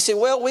 And he said,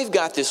 well, we've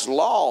got this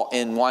law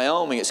in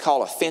Wyoming. It's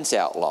called a fence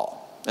out law.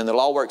 And the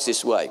law works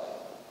this way.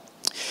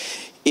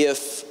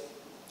 If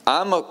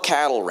I'm a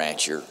cattle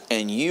rancher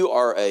and you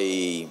are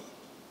a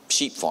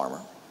sheep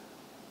farmer,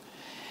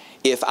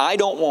 if I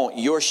don't want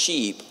your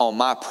sheep on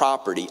my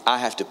property, I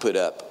have to put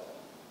up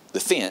the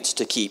fence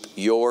to keep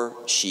your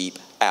sheep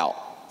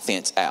out,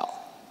 fence out.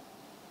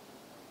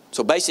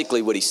 So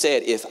basically what he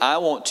said, if I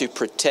want to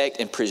protect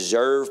and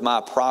preserve my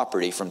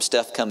property from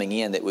stuff coming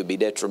in that would be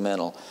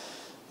detrimental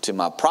to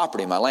my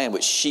property, my land,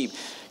 which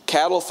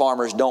cattle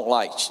farmers don't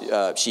like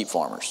sheep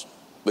farmers,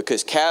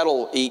 because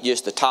cattle eat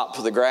just the top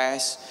of the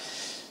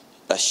grass.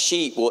 A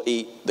sheep will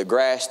eat the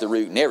grass, the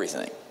root, and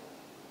everything.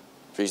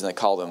 The reason they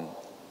call them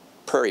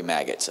prairie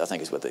maggots, I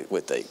think is what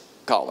they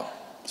call them.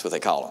 That's what they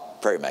call them,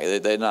 prairie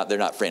maggots. They're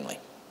not friendly,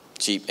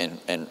 sheep and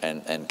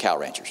cattle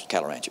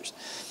ranchers.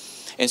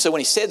 And so when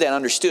he said that, I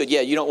understood,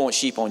 yeah, you don't want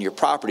sheep on your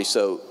property,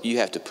 so you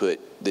have to put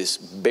this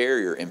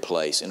barrier in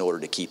place in order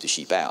to keep the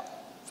sheep out,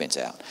 fence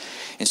out.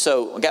 And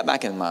so I got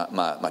back in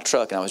my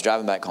truck, and I was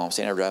driving back home,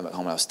 and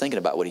I was thinking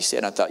about what he said,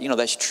 and I thought,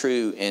 that's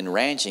true in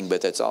ranching,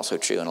 but that's also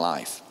true in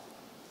life.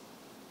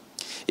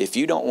 If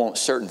you don't want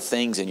certain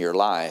things in your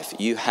life,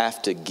 you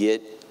have to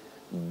get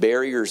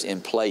barriers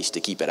in place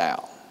to keep it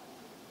out.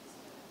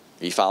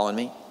 Are you following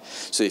me?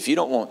 So if you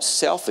don't want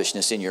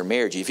selfishness in your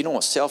marriage, if you don't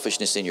want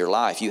selfishness in your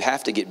life, you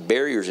have to get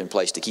barriers in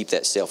place to keep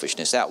that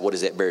selfishness out. What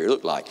does that barrier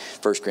look like?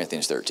 1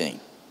 Corinthians 13.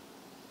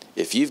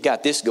 If you've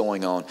got this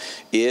going on,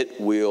 it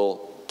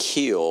will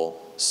kill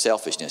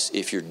selfishness.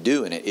 If you're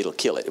doing it, it'll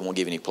kill it. It won't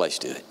give any place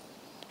to it.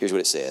 Here's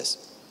what it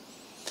says.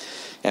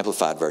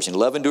 Amplified Version.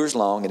 Love endures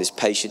long, it is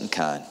patient and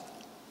kind.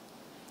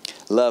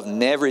 Love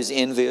never is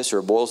envious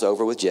or boils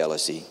over with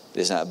jealousy. It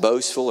is not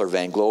boastful or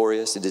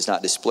vainglorious. It does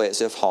not display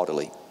itself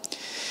haughtily.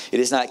 It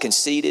is not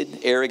conceited,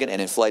 arrogant,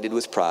 and inflated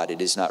with pride. It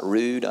is not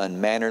rude,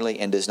 unmannerly,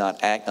 and does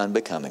not act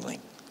unbecomingly.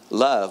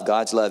 Love,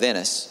 God's love in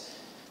us.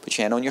 Put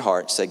your hand on your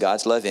heart. Say,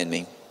 God's love in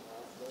me.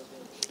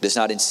 It does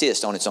not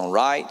insist on its own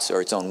rights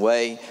or its own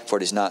way, for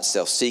it is not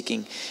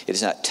self-seeking. It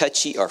is not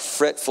touchy or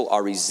fretful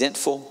or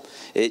resentful.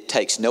 It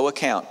takes no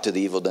account to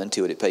the evil done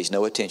to it. It pays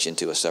no attention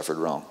to a suffered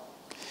wrong.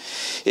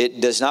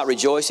 It does not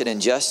rejoice in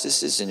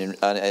injustices and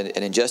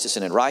in injustice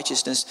and in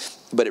righteousness,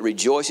 but it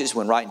rejoices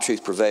when right and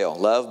truth prevail.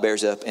 Love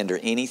bears up under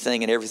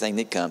anything and everything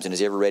that comes and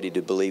is ever ready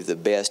to believe the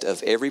best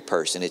of every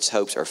person. Its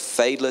hopes are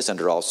fadeless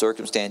under all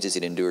circumstances.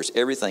 It endures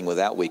everything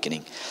without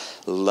weakening.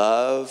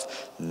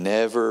 Love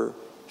never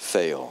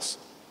fails.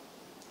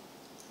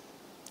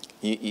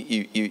 Let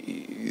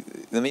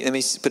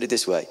me put it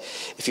this way.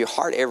 If your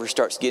heart ever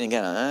starts getting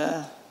kind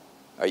of,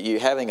 are you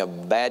having a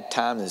bad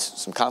time? There's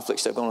some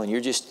conflict stuff going on.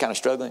 You're just kind of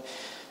struggling.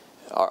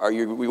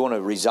 We want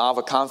to resolve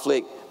a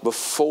conflict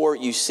before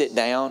you sit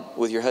down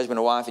with your husband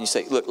or wife and you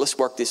say, look, let's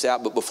work this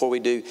out. But before we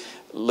do,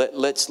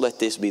 let's let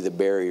this be the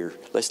barrier.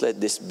 Let's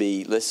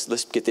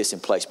get this in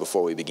place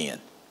before we begin.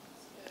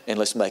 And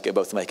let's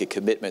both make a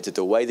commitment that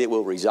the way that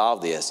we'll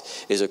resolve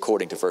this is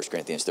according to 1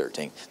 Corinthians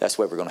 13. That's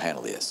the way we're going to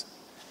handle this.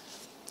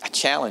 I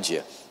challenge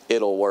you,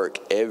 it'll work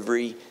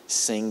every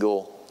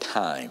single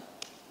time.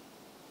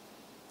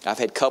 I've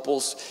had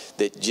couples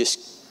that just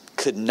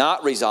could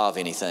not resolve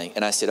anything.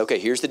 And I said, okay,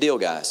 here's the deal,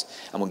 guys.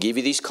 I'm going to give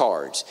you these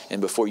cards. And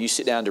before you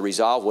sit down to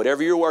resolve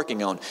whatever you're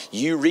working on,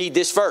 you read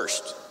this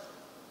first.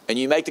 And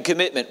you make the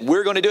commitment,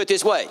 we're going to do it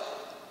this way.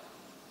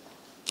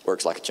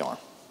 Works like a charm.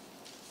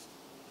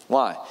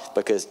 Why?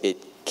 Because it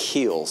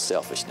kills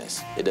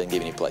selfishness. It doesn't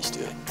give any place to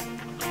it.